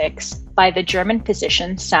 1796 by the German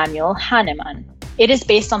physician Samuel Hahnemann. It is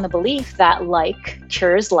based on the belief that like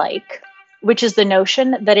cures like, which is the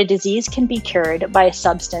notion that a disease can be cured by a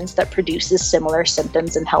substance that produces similar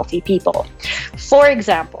symptoms in healthy people. For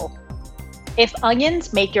example, if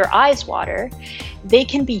onions make your eyes water, they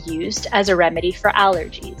can be used as a remedy for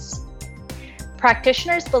allergies.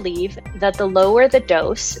 Practitioners believe that the lower the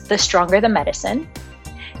dose, the stronger the medicine.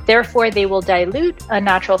 Therefore, they will dilute a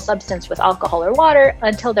natural substance with alcohol or water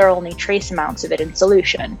until there are only trace amounts of it in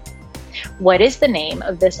solution. What is the name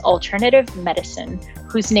of this alternative medicine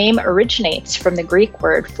whose name originates from the Greek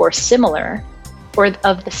word for similar or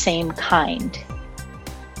of the same kind?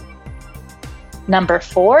 Number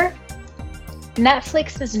 4,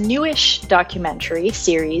 Netflix's newish documentary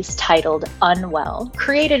series titled Unwell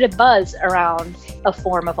created a buzz around a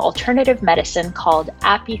form of alternative medicine called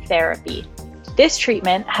apitherapy. This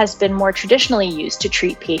treatment has been more traditionally used to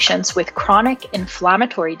treat patients with chronic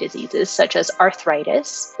inflammatory diseases such as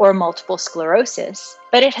arthritis or multiple sclerosis,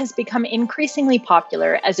 but it has become increasingly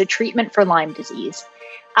popular as a treatment for Lyme disease.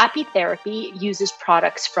 Apitherapy uses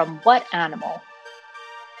products from what animal?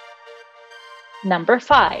 Number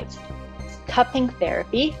 5. Cupping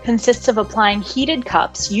therapy consists of applying heated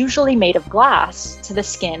cups, usually made of glass, to the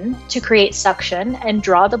skin to create suction and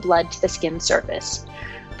draw the blood to the skin surface.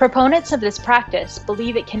 Proponents of this practice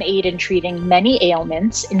believe it can aid in treating many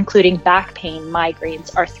ailments, including back pain,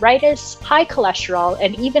 migraines, arthritis, high cholesterol,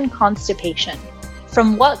 and even constipation.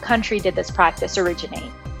 From what country did this practice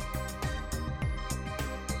originate?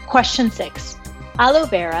 Question 6. Aloe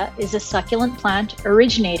vera is a succulent plant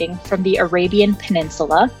originating from the Arabian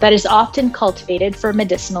Peninsula that is often cultivated for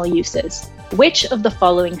medicinal uses. Which of the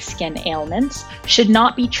following skin ailments should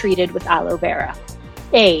not be treated with aloe vera?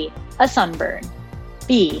 A. A sunburn.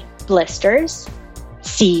 B. Blisters.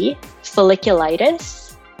 C.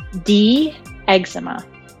 Folliculitis. D. Eczema.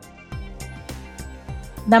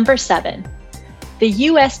 Number 7. The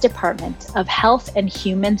U.S. Department of Health and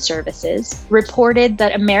Human Services reported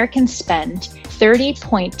that Americans spend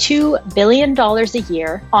 $30.2 billion a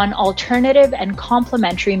year on alternative and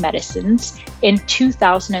complementary medicines in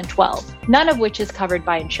 2012, none of which is covered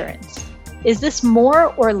by insurance. Is this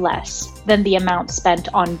more or less than the amount spent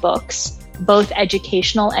on books, both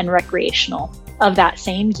educational and recreational, of that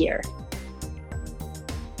same year?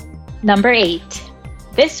 Number 8.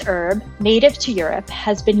 This herb, native to Europe,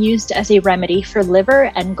 has been used as a remedy for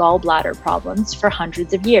liver and gallbladder problems for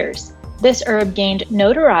hundreds of years. This herb gained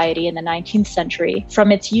notoriety in the 19th century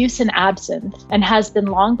from its use in absinthe and has been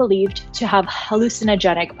long believed to have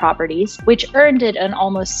hallucinogenic properties, which earned it an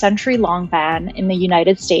almost century-long ban in the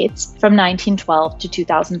United States from 1912 to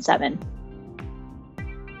 2007.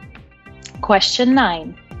 Question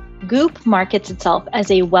 9. Goop markets itself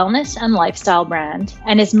as a wellness and lifestyle brand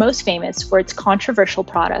and is most famous for its controversial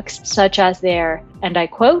products such as their, and I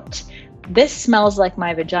quote, "This smells like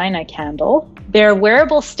my vagina" candle, their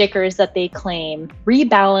wearable stickers that they claim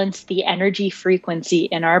rebalance the energy frequency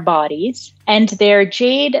in our bodies, and their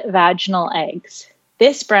jade vaginal eggs.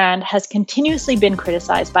 This brand has continuously been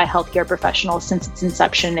criticized by healthcare professionals since its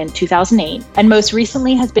inception in 2008, and most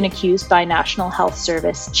recently has been accused by National Health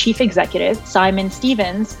Service Chief Executive Simon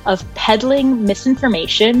Stevens of peddling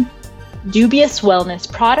misinformation, dubious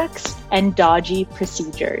wellness products, and dodgy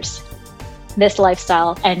procedures. This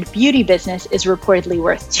lifestyle and beauty business is reportedly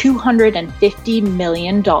worth $250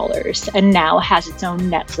 million and now has its own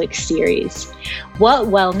Netflix series. What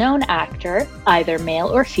well-known actor, either male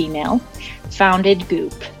or female, founded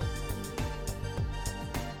Goop?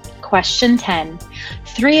 Question 10.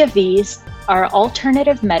 3 of these are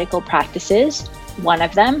alternative medical practices. One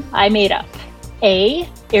of them I made up. A.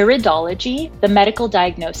 Iridology, the medical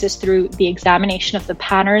diagnosis through the examination of the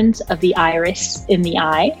patterns of the iris in the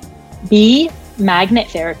eye. B. Magnet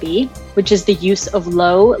therapy, which is the use of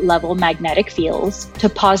low-level magnetic fields to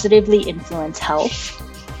positively influence health.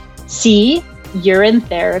 C. Urine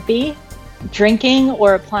therapy, drinking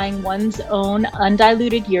or applying one's own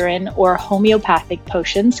undiluted urine or homeopathic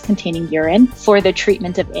potions containing urine for the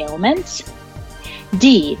treatment of ailments.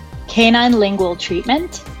 D. Canine lingual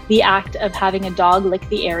treatment, the act of having a dog lick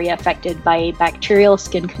the area affected by a bacterial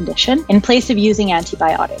skin condition in place of using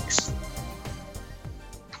antibiotics.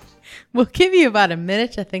 We'll give you about a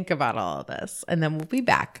minute to think about all of this, and then we'll be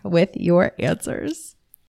back with your answers.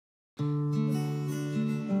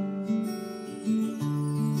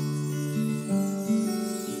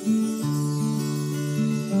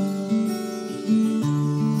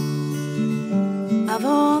 Of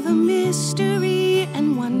all the mystery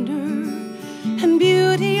and wonder and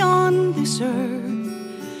beauty on this earth,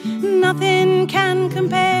 nothing can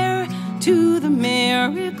compare to the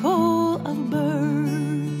miracle of birth.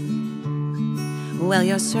 Well,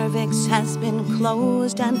 your cervix has been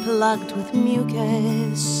closed and plugged with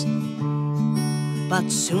mucus, but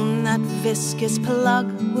soon that viscous plug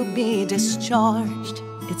will be discharged.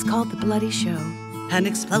 It's called the bloody show. And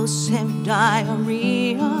explosive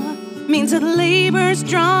diarrhea means that labor's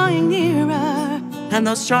drawing nearer, and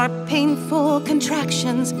those sharp, painful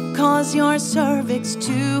contractions cause your cervix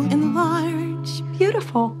to enlarge.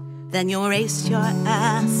 Beautiful. Then you'll race your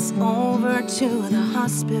ass over to the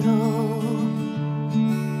hospital,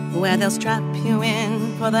 where they'll strap you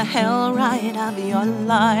in for the hell ride of your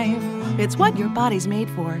life. It's what your body's made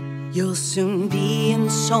for. You'll soon be in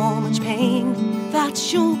so much pain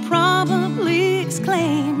that you'll probably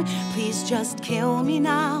exclaim, "Please just kill me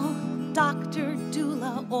now, doctor,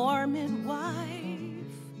 doula, or midwife."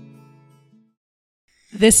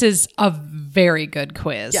 This is a very good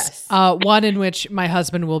quiz. Yes. One in which my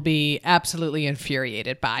husband will be absolutely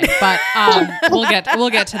infuriated by, but we'll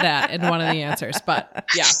get to that in one of the answers. But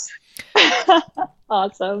yeah.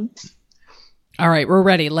 Awesome. All right, we're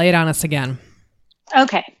ready. Lay it on us again.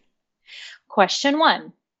 Okay. Question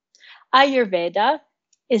 1. Ayurveda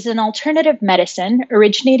is an alternative medicine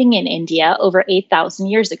originating in India over 8,000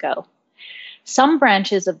 years ago. Some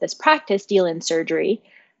branches of this practice deal in surgery,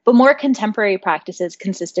 but more contemporary practices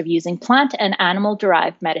consist of using plant and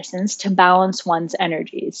animal-derived medicines to balance one's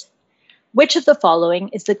energies. Which of the following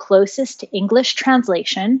is the closest English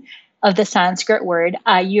translation of the Sanskrit word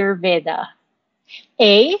Ayurveda?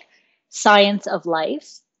 A. Science of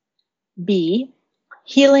life. B.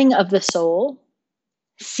 Healing of the soul.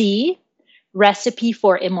 C. Recipe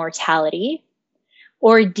for immortality.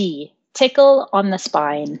 Or D. Tickle on the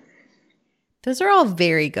spine. Those are all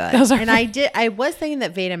very good. I was thinking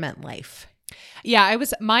that Veda meant life. Yeah,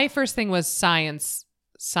 my first thing was science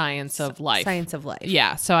of life. Science of life.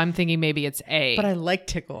 Yeah, so I'm thinking maybe it's A. But I like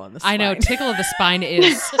tickle on the spine. I know, tickle of the spine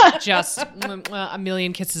is just a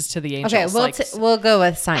million kisses to the angels. Okay, we'll go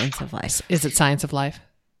with science of life. Is it science of life?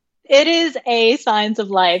 It is A, science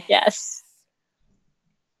of life, yes.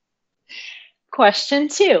 Question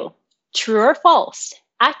 2. True or false?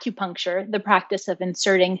 Acupuncture, the practice of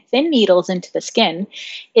inserting thin needles into the skin,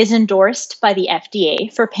 is endorsed by the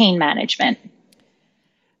FDA for pain management.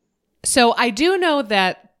 So I do know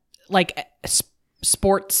that, like,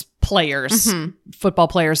 sports players, football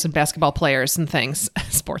players and basketball players and things,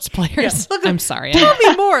 sports players. Yeah, I'm sorry. Tell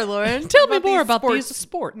me more, Lauren. Tell me more about these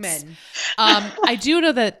sports men. I do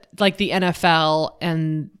know that, like, the NFL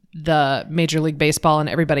and the Major League Baseball and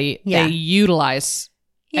everybody, they utilize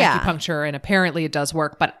acupuncture, and apparently it does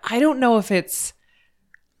work, but I don't know if it's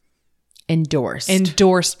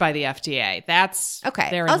endorsed by the FDA. That's okay.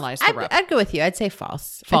 Therein lies the rub. I'd go with you. I'd say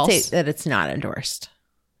false. False. I'd say that it's not endorsed.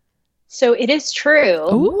 So it is true.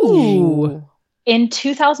 Ooh. In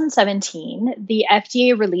 2017, the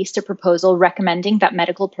FDA released a proposal recommending that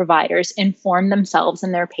medical providers inform themselves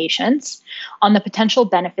and their patients on the potential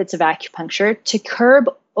benefits of acupuncture to curb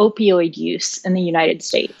opioid use in the United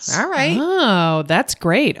States. All right. Oh, that's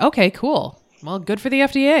great. Okay, cool. Well, good for the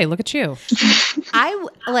FDA. Look at you.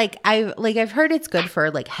 I've heard it's good for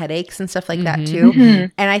like headaches and stuff like that too. Mm-hmm.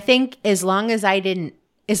 And I think as long as I didn't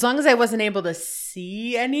as long as I wasn't able to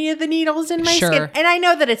see any of the needles in my Sure. skin. And I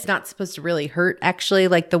know that it's not supposed to really hurt, actually.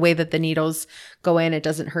 Like the way that the needles go in, it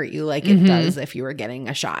doesn't hurt you like it does if you were getting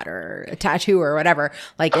a shot or a tattoo or whatever.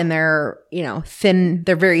 Like, and they're, thin.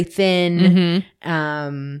 They're very thin.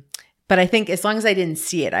 But I think as long as I didn't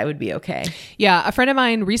see it, I would be okay. Yeah. A friend of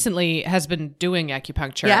mine recently has been doing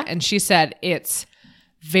acupuncture. Yeah? And she said it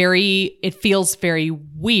feels very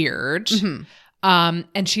weird.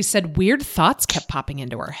 And she said weird thoughts kept popping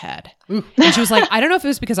into her head. And she was like, I don't know if it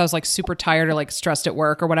was because I was like super tired or like stressed at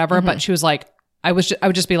work or whatever, but she was like, I would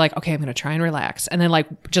just be like, okay, I'm going to try and relax. And then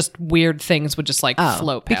like just weird things would just like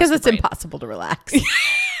float past because the it's brain. impossible to relax.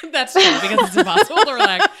 That's true, because it's impossible to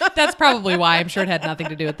relax. That's probably why. I'm sure it had nothing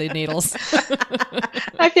to do with the needles.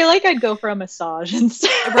 I feel like I'd go for a massage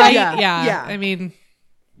instead. Right? Yeah. Yeah. I mean,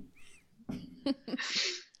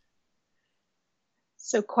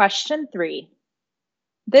 So question 3.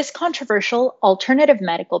 This controversial alternative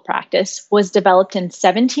medical practice was developed in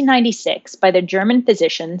 1796 by the German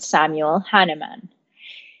physician Samuel Hahnemann.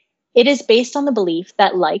 It is based on the belief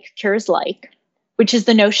that like cures like, which is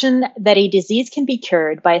the notion that a disease can be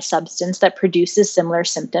cured by a substance that produces similar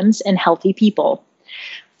symptoms in healthy people.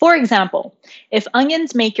 For example, if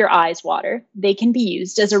onions make your eyes water, they can be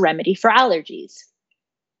used as a remedy for allergies.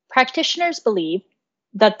 Practitioners believe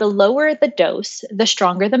that the lower the dose, the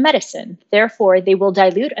stronger the medicine. Therefore, they will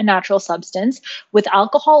dilute a natural substance with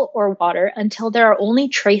alcohol or water until there are only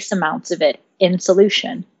trace amounts of it in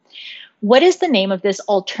solution. What is the name of this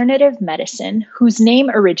alternative medicine whose name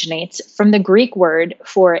originates from the Greek word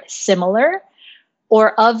for similar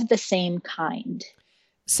or of the same kind?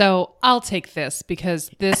 so I'll take this because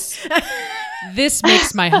this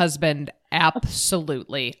makes my husband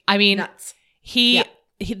absolutely. I mean, Nuts. he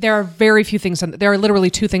there are very few things there are literally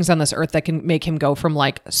 2 things on this earth that can make him go from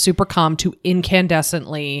like super calm to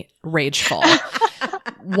incandescently rageful.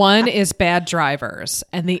 One is bad drivers,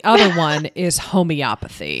 and the other one is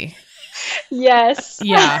homeopathy. Yes.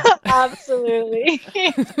 Yeah. Absolutely.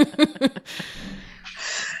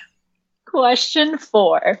 Question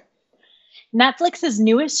 4. Netflix's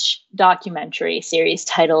newest documentary series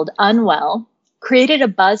titled Unwell created a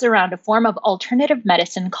buzz around a form of alternative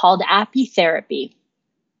medicine called apitherapy.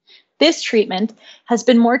 This treatment has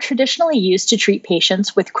been more traditionally used to treat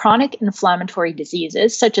patients with chronic inflammatory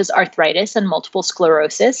diseases such as arthritis and multiple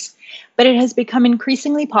sclerosis, but it has become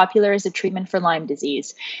increasingly popular as a treatment for Lyme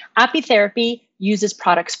disease. Apitherapy uses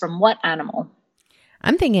products from what animal?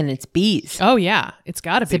 I'm thinking it's bees. Oh yeah, it's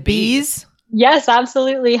got to be bees. Yes,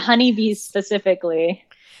 absolutely. Honeybees specifically.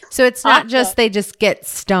 So it's not just they just get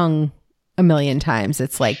stung a million times.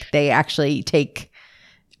 It's like they actually take,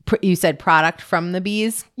 you said product from the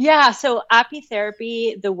bees? Yeah, so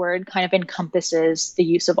apitherapy, the word kind of encompasses the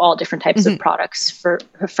use of all different types of products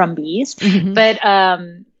from bees. But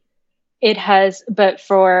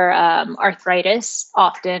for arthritis,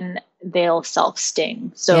 often they'll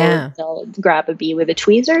self-sting. So they'll grab a bee with the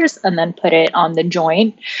tweezers and then put it on the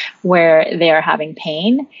joint where they're having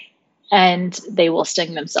pain, and they will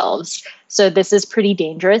sting themselves. So this is pretty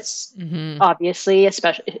dangerous, obviously,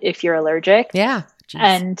 especially if you're allergic. Yeah. Jeez.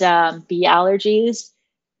 And bee allergies,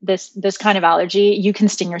 this kind of allergy, you can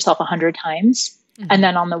sting yourself 100 times. And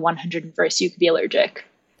then on the 101st, you could be allergic.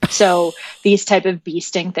 So these type of bee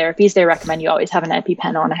sting therapies, they recommend you always have an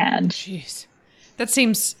EpiPen on hand. Jeez. That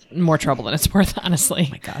seems more trouble than it's worth, honestly.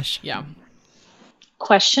 Oh my gosh. Yeah.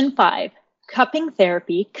 Question 5. Cupping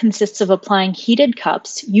therapy consists of applying heated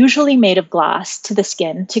cups, usually made of glass, to the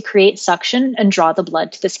skin to create suction and draw the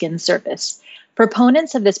blood to the skin's surface.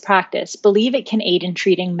 Proponents of this practice believe it can aid in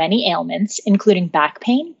treating many ailments, including back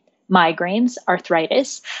pain, migraines,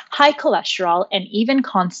 arthritis, high cholesterol, and even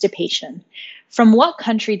constipation. From what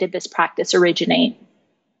country did this practice originate?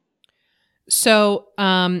 So,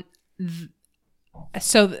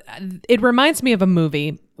 it reminds me of a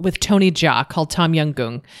movie with Tony Jaa called Tom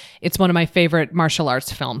Yum-Goong. It's one of my favorite martial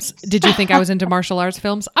arts films. Did you think I was into martial arts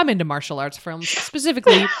films? I'm into martial arts films,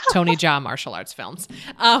 specifically Tony Jaa martial arts films.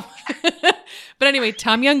 But anyway,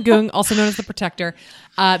 Tom Yum-Goong, also known as the Protector,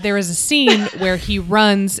 there is a scene where he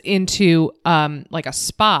runs into like a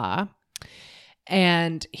spa,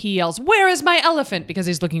 and he yells, "Where is my elephant?" because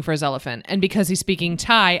he's looking for his elephant. And because he's speaking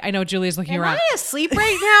Thai, I know Julia's looking around. Am I asleep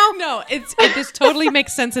right now? No, this totally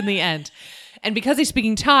makes sense in the end. And because he's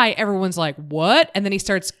speaking Thai, everyone's like, what? And then he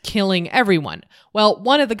starts killing everyone. Well,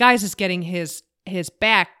 one of the guys is getting his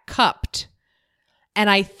back cupped. And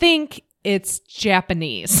I think it's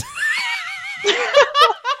Japanese. Did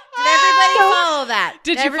follow that?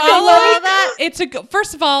 Did you Everybody follow that?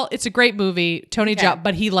 First of all, it's a great movie, Tony Okay. Jaa,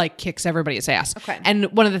 but he like kicks everybody's ass. Okay. And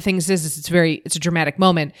one of the things is it's a dramatic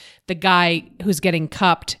moment. The guy who's getting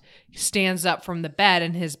cupped stands up from the bed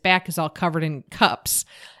and his back is all covered in cups.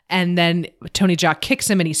 And then Tony Jaa kicks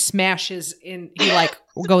him and he smashes in. He like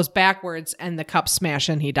goes backwards and the cups smash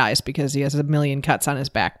and he dies because he has a million cuts on his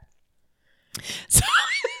back. So.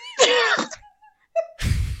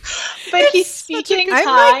 But he's speaking I'm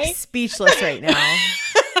Thai. like speechless right now.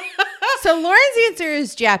 So Lauren's answer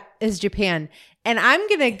is Japan, and I'm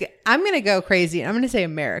gonna go crazy. I'm gonna say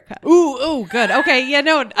America. Ooh, good. Okay, yeah,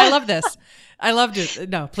 no, I love this. I loved it.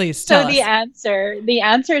 No, please tell us. The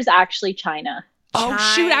answer is actually China. Oh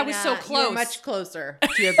shoot, I was so China. close. You're much closer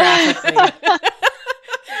geographically.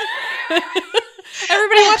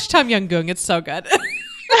 Everybody watch Tom Young-gung. It's so good.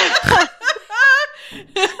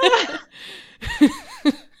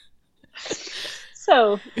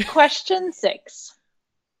 So, question 6.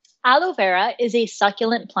 Aloe vera is a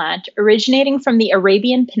succulent plant originating from the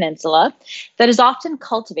Arabian Peninsula that is often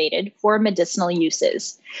cultivated for medicinal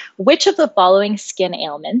uses. Which of the following skin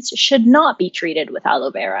ailments should not be treated with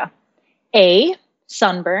aloe vera? A.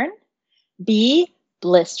 Sunburn. B.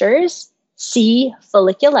 Blisters. C.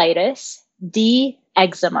 Folliculitis. D.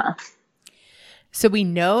 Eczema. So we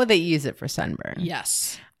know they use it for sunburn.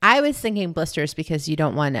 Yes. I was thinking blisters because you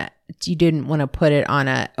didn't want to put it on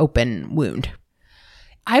an open wound.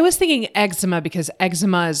 I was thinking eczema because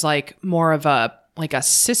eczema is like more of a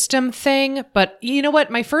system thing, but you know what?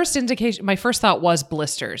 My first thought was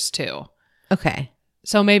blisters too. Okay.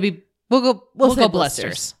 So maybe we'll say go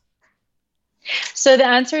blisters. So the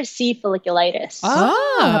answer is C. Folliculitis.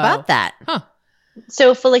 Oh, how about that? Huh.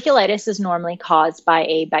 So folliculitis is normally caused by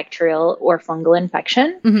a bacterial or fungal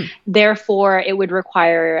infection. Mhm. Therefore, it would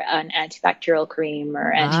require an antibacterial cream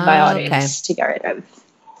or antibiotics okay. to get rid of.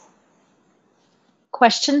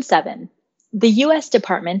 Question 7. The U.S.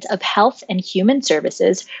 Department of Health and Human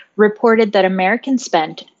Services reported that Americans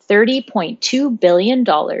spent $30.2 billion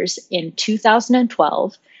in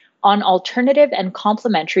 2012 on alternative and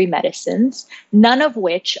complementary medicines, none of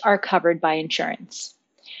which are covered by insurance.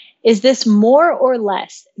 Is this more or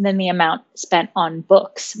less than the amount spent on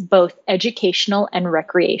books, both educational and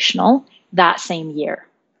recreational, that same year?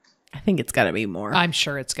 I think it's got to be more. I'm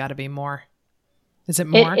sure it's got to be more. Is it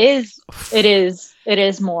more? It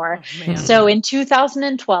is more. Oh, man. So in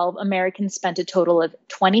 2012, Americans spent a total of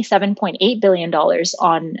 $27.8 billion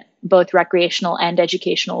on both recreational and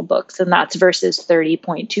educational books, and that's versus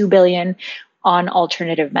 $30.2 billion on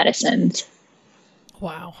alternative medicines.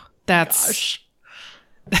 Wow. That's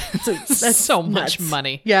so much nuts.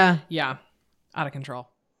 money. Yeah. Yeah. Out of control.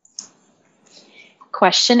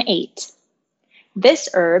 Question 8. This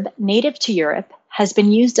herb, native to Europe, has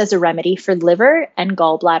been used as a remedy for liver and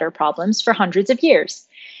gallbladder problems for hundreds of years.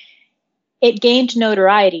 It gained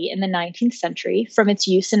notoriety in the 19th century from its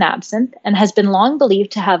use in absinthe and has been long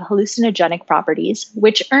believed to have hallucinogenic properties,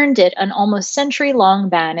 which earned it an almost century-long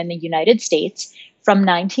ban in the United States from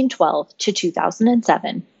 1912 to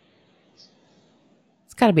 2007.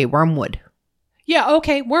 It's got to be wormwood. Yeah.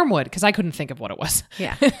 Okay. Wormwood. Because I couldn't think of what it was.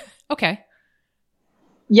 Yeah. Okay.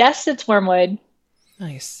 Yes, it's wormwood.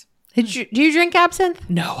 Nice. Do you drink absinthe?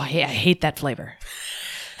 No, I hate that flavor.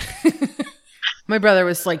 My brother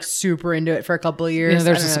was like super into it for a couple of years. Yeah,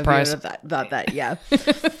 there's I a don't know if you surprise. know about that. Yeah.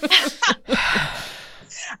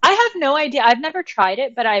 I have no idea. I've never tried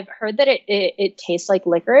it, but I've heard that it tastes like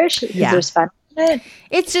licorice because Yeah. there's fun in it.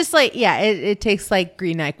 It's just like, it tastes like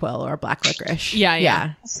green NyQuil or black licorice.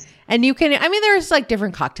 Yeah. And you can, there's like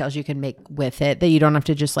different cocktails you can make with it that you don't have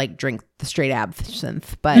to just like drink the straight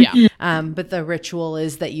absinthe. But, but the ritual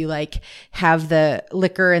is that you like have the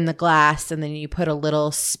liquor in the glass and then you put a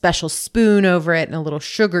little special spoon over it and a little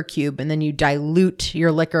sugar cube. And then you dilute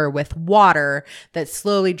your liquor with water that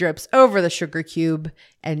slowly drips over the sugar cube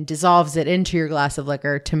and dissolves it into your glass of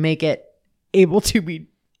liquor to make it able to be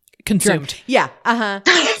Consumed. Yeah. Uh-huh.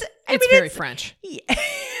 It's very French. Yeah.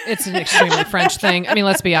 It's an extremely French thing. I mean,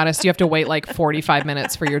 let's be honest. You have to wait like 45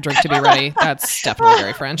 minutes for your drink to be ready. That's definitely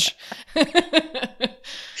very French.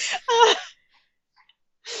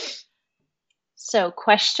 So,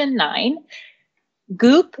 question 9.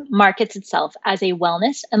 Goop markets itself as a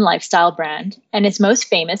wellness and lifestyle brand and is most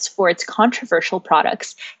famous for its controversial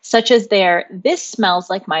products, such as their "This Smells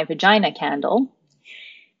Like My Vagina" candle,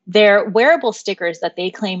 their wearable stickers that they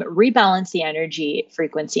claim rebalance the energy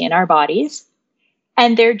frequency in our bodies,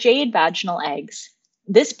 and their jade vaginal eggs.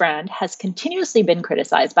 This brand has continuously been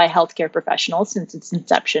criticized by healthcare professionals since its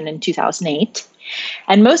inception in 2008,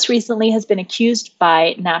 and most recently has been accused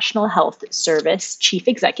by National Health Service Chief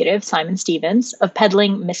Executive Simon Stevens of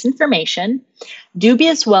peddling misinformation,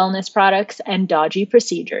 dubious wellness products, and dodgy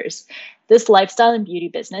procedures. This lifestyle and beauty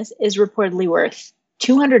business is reportedly worth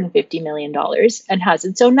 $250 million and has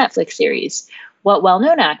its own Netflix series. What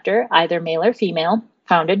well-known actor, either male or female,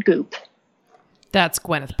 founded Goop? That's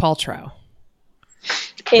Gwyneth Paltrow.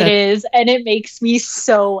 It is, and it makes me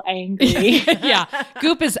so angry. Yeah.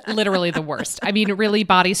 Goop is literally the worst. I mean, really,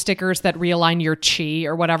 body stickers that realign your chi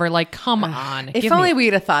or whatever. Like, come on. If only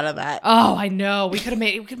we'd have thought of that. Oh, I know. We could have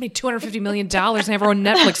made $250 million and have our own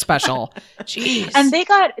Netflix special. Jeez. And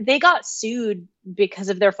they got sued because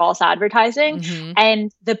of their false advertising,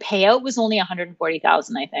 and the payout was only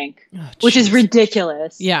 $140,000, I think, which is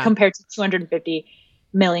ridiculous. Yeah. Compared to $250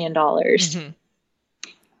 million.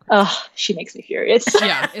 Oh, she makes me furious.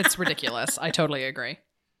 Yeah, it's ridiculous. I totally agree.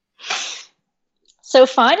 So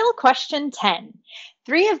final question 10.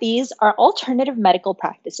 3 of these are alternative medical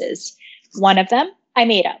practices. One of them I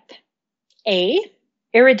made up. A,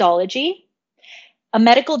 iridology, a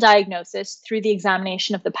medical diagnosis through the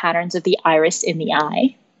examination of the patterns of the iris in the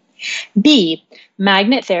eye. B,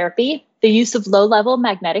 magnet therapy, the use of low-level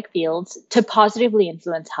magnetic fields to positively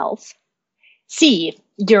influence health. C,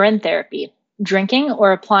 urine therapy, drinking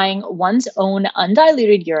or applying one's own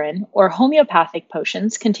undiluted urine or homeopathic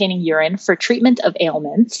potions containing urine for treatment of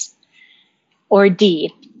ailments. Or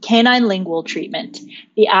D, canine lingual treatment,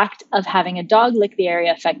 the act of having a dog lick the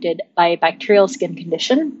area affected by a bacterial skin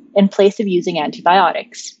condition in place of using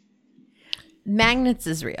antibiotics. Magnets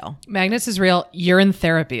is real. Magnets is real. Urine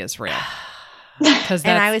therapy is real. And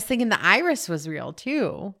I was thinking the iris was real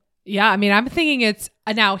too. Yeah, I mean, I'm thinking it's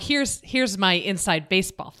now. Here's my inside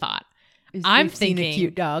baseball thought. I'm thinking a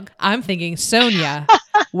cute dog. I'm thinking Sonia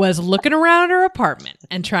was looking around her apartment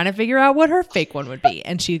and trying to figure out what her fake one would be,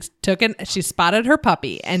 and she spotted her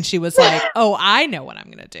puppy, and she was like, "Oh, I know what I'm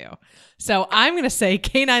going to do." So I'm going to say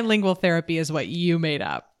canine lingual therapy is what you made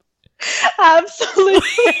up. Absolutely.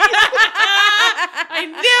 I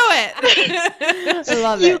knew it. I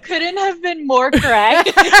love You it. couldn't have been more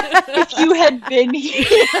correct if you had been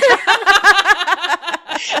here.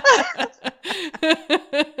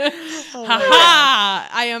 Ha!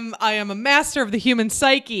 I am a master of the human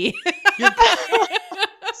psyche.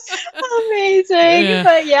 Amazing. Yeah.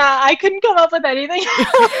 But yeah, I couldn't come up with anything.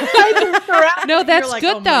 No, that's You're like,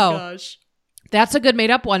 good "Oh my though. gosh." That's a good made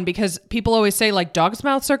up one because people always say like dogs'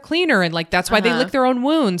 mouths are cleaner and like that's why they lick their own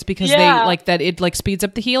wounds because they like that it like speeds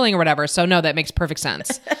up the healing or whatever. So no, that makes perfect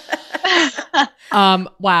sense.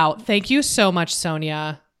 Wow. Thank you so much,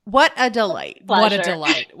 Sonia. What a delight. Pleasure. What a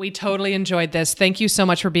delight. We totally enjoyed this. Thank you so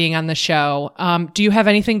much for being on the show. Do you have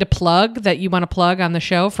anything to plug that you want to plug on the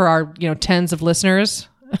show for our, tens of listeners?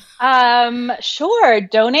 Sure.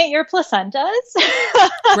 Donate your placentas.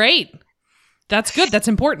 Great. That's good. That's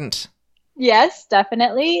important. Yes,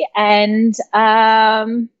 definitely. And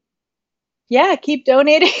keep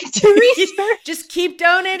donating to research. Just keep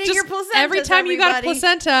donating Just your placenta. every time you got a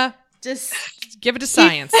placenta, just give it to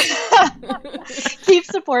science. Keep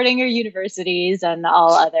supporting your universities and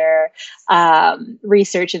all other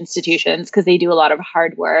research institutions because they do a lot of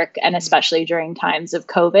hard work, and especially during times of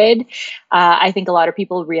COVID, I think a lot of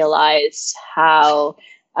people realize how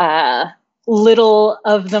little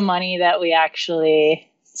of the money that we actually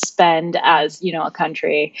spend as a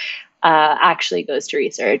country actually goes to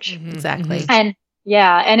research. Exactly. And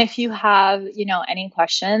if you have any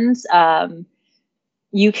questions,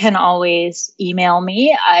 you can always email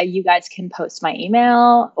me. You guys can post my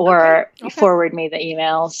email or forward me the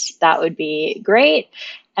emails. That would be great.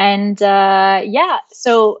 And that's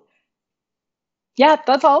all.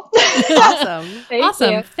 Awesome.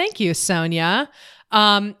 Awesome. You. Thank you, Sonia.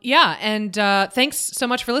 And thanks so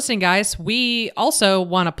much for listening, guys. We also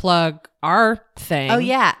want to plug our thing. Oh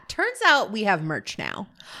yeah. Turns out we have merch now.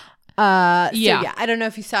 I don't know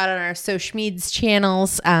if you saw it on our social medias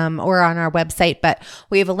channels or on our website, but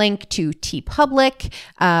we have a link to TeePublic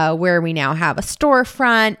where we now have a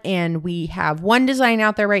storefront, and we have one design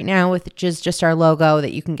out there right now which is just our logo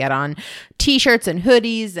that you can get on t-shirts and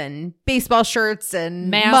hoodies and baseball shirts and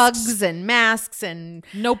mugs and masks and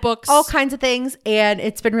notebooks, all kinds of things. And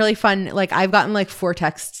it's been really fun. Like I've gotten like 4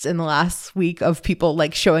 texts in the last week of people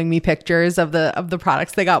like showing me pictures of the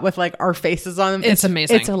products they got with like our faces on them. It's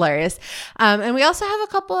amazing. It's hilarious. hilarious. And we also have a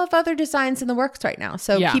couple of other designs in the works right now.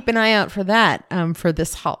 So Yeah. keep an eye out for that for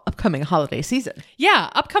this upcoming holiday season. Yeah,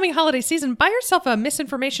 upcoming holiday season, buy yourself a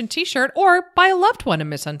misinformation t-shirt or buy a loved one a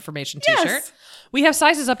misinformation t-shirt. Yes. We have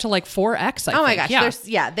sizes up to like 4X, I Oh my think. gosh.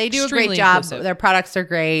 They do a Extremely great job. inclusive. Their products are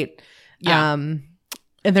great. Yeah.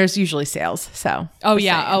 And there's usually sales. So Oh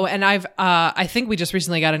yeah. Oh, and I think we just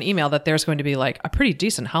recently got an email that there's going to be like a pretty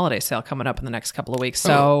decent holiday sale coming up in the next couple of weeks.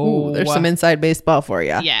 So there's some inside baseball for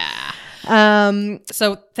you. Yeah.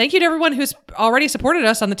 So thank you to everyone who's already supported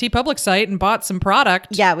us on the TeePublic site and bought some product.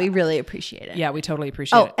 Yeah, we really appreciate it. Yeah, we totally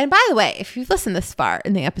appreciate it. And by the way, if you've listened this far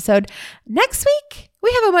in the episode, next week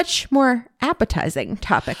we have a much more appetizing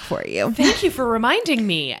topic for you. Thank you for reminding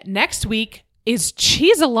me. Next week is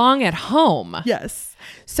Cheese Along at Home. Yes.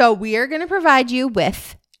 So we are going to provide you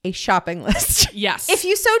with a shopping list. Yes. If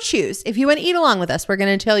you so choose, if you want to eat along with us, we're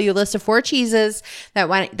going to tell you a list of 4 cheeses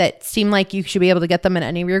that seem like you should be able to get them in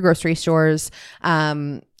any of your grocery stores.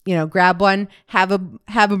 Grab one, have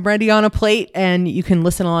them ready on a plate, and you can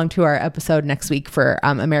listen along to our episode next week for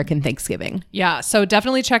American Thanksgiving. Yeah, so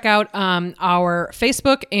definitely check out our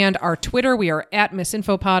Facebook and our Twitter. We are at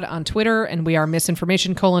Misinfopod on Twitter, and we are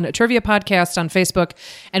Misinformation: a Trivia Podcast on Facebook,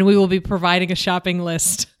 and we will be providing a shopping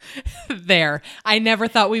list there. I never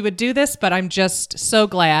thought we would do this, but I'm just so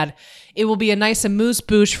glad. It will be a nice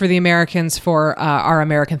amuse-bouche for the Americans for our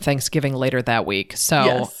American Thanksgiving later that week.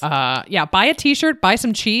 So, Yes. buy a t-shirt, buy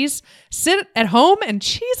some cheese, sit at home and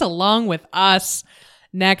cheese along with us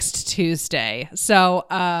next Tuesday. So,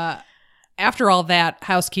 after all that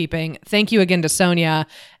housekeeping, thank you again to Sonia.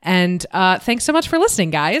 And thanks so much for listening,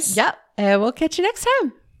 guys. Yep. And we'll catch you next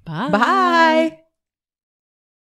time. Bye. Bye.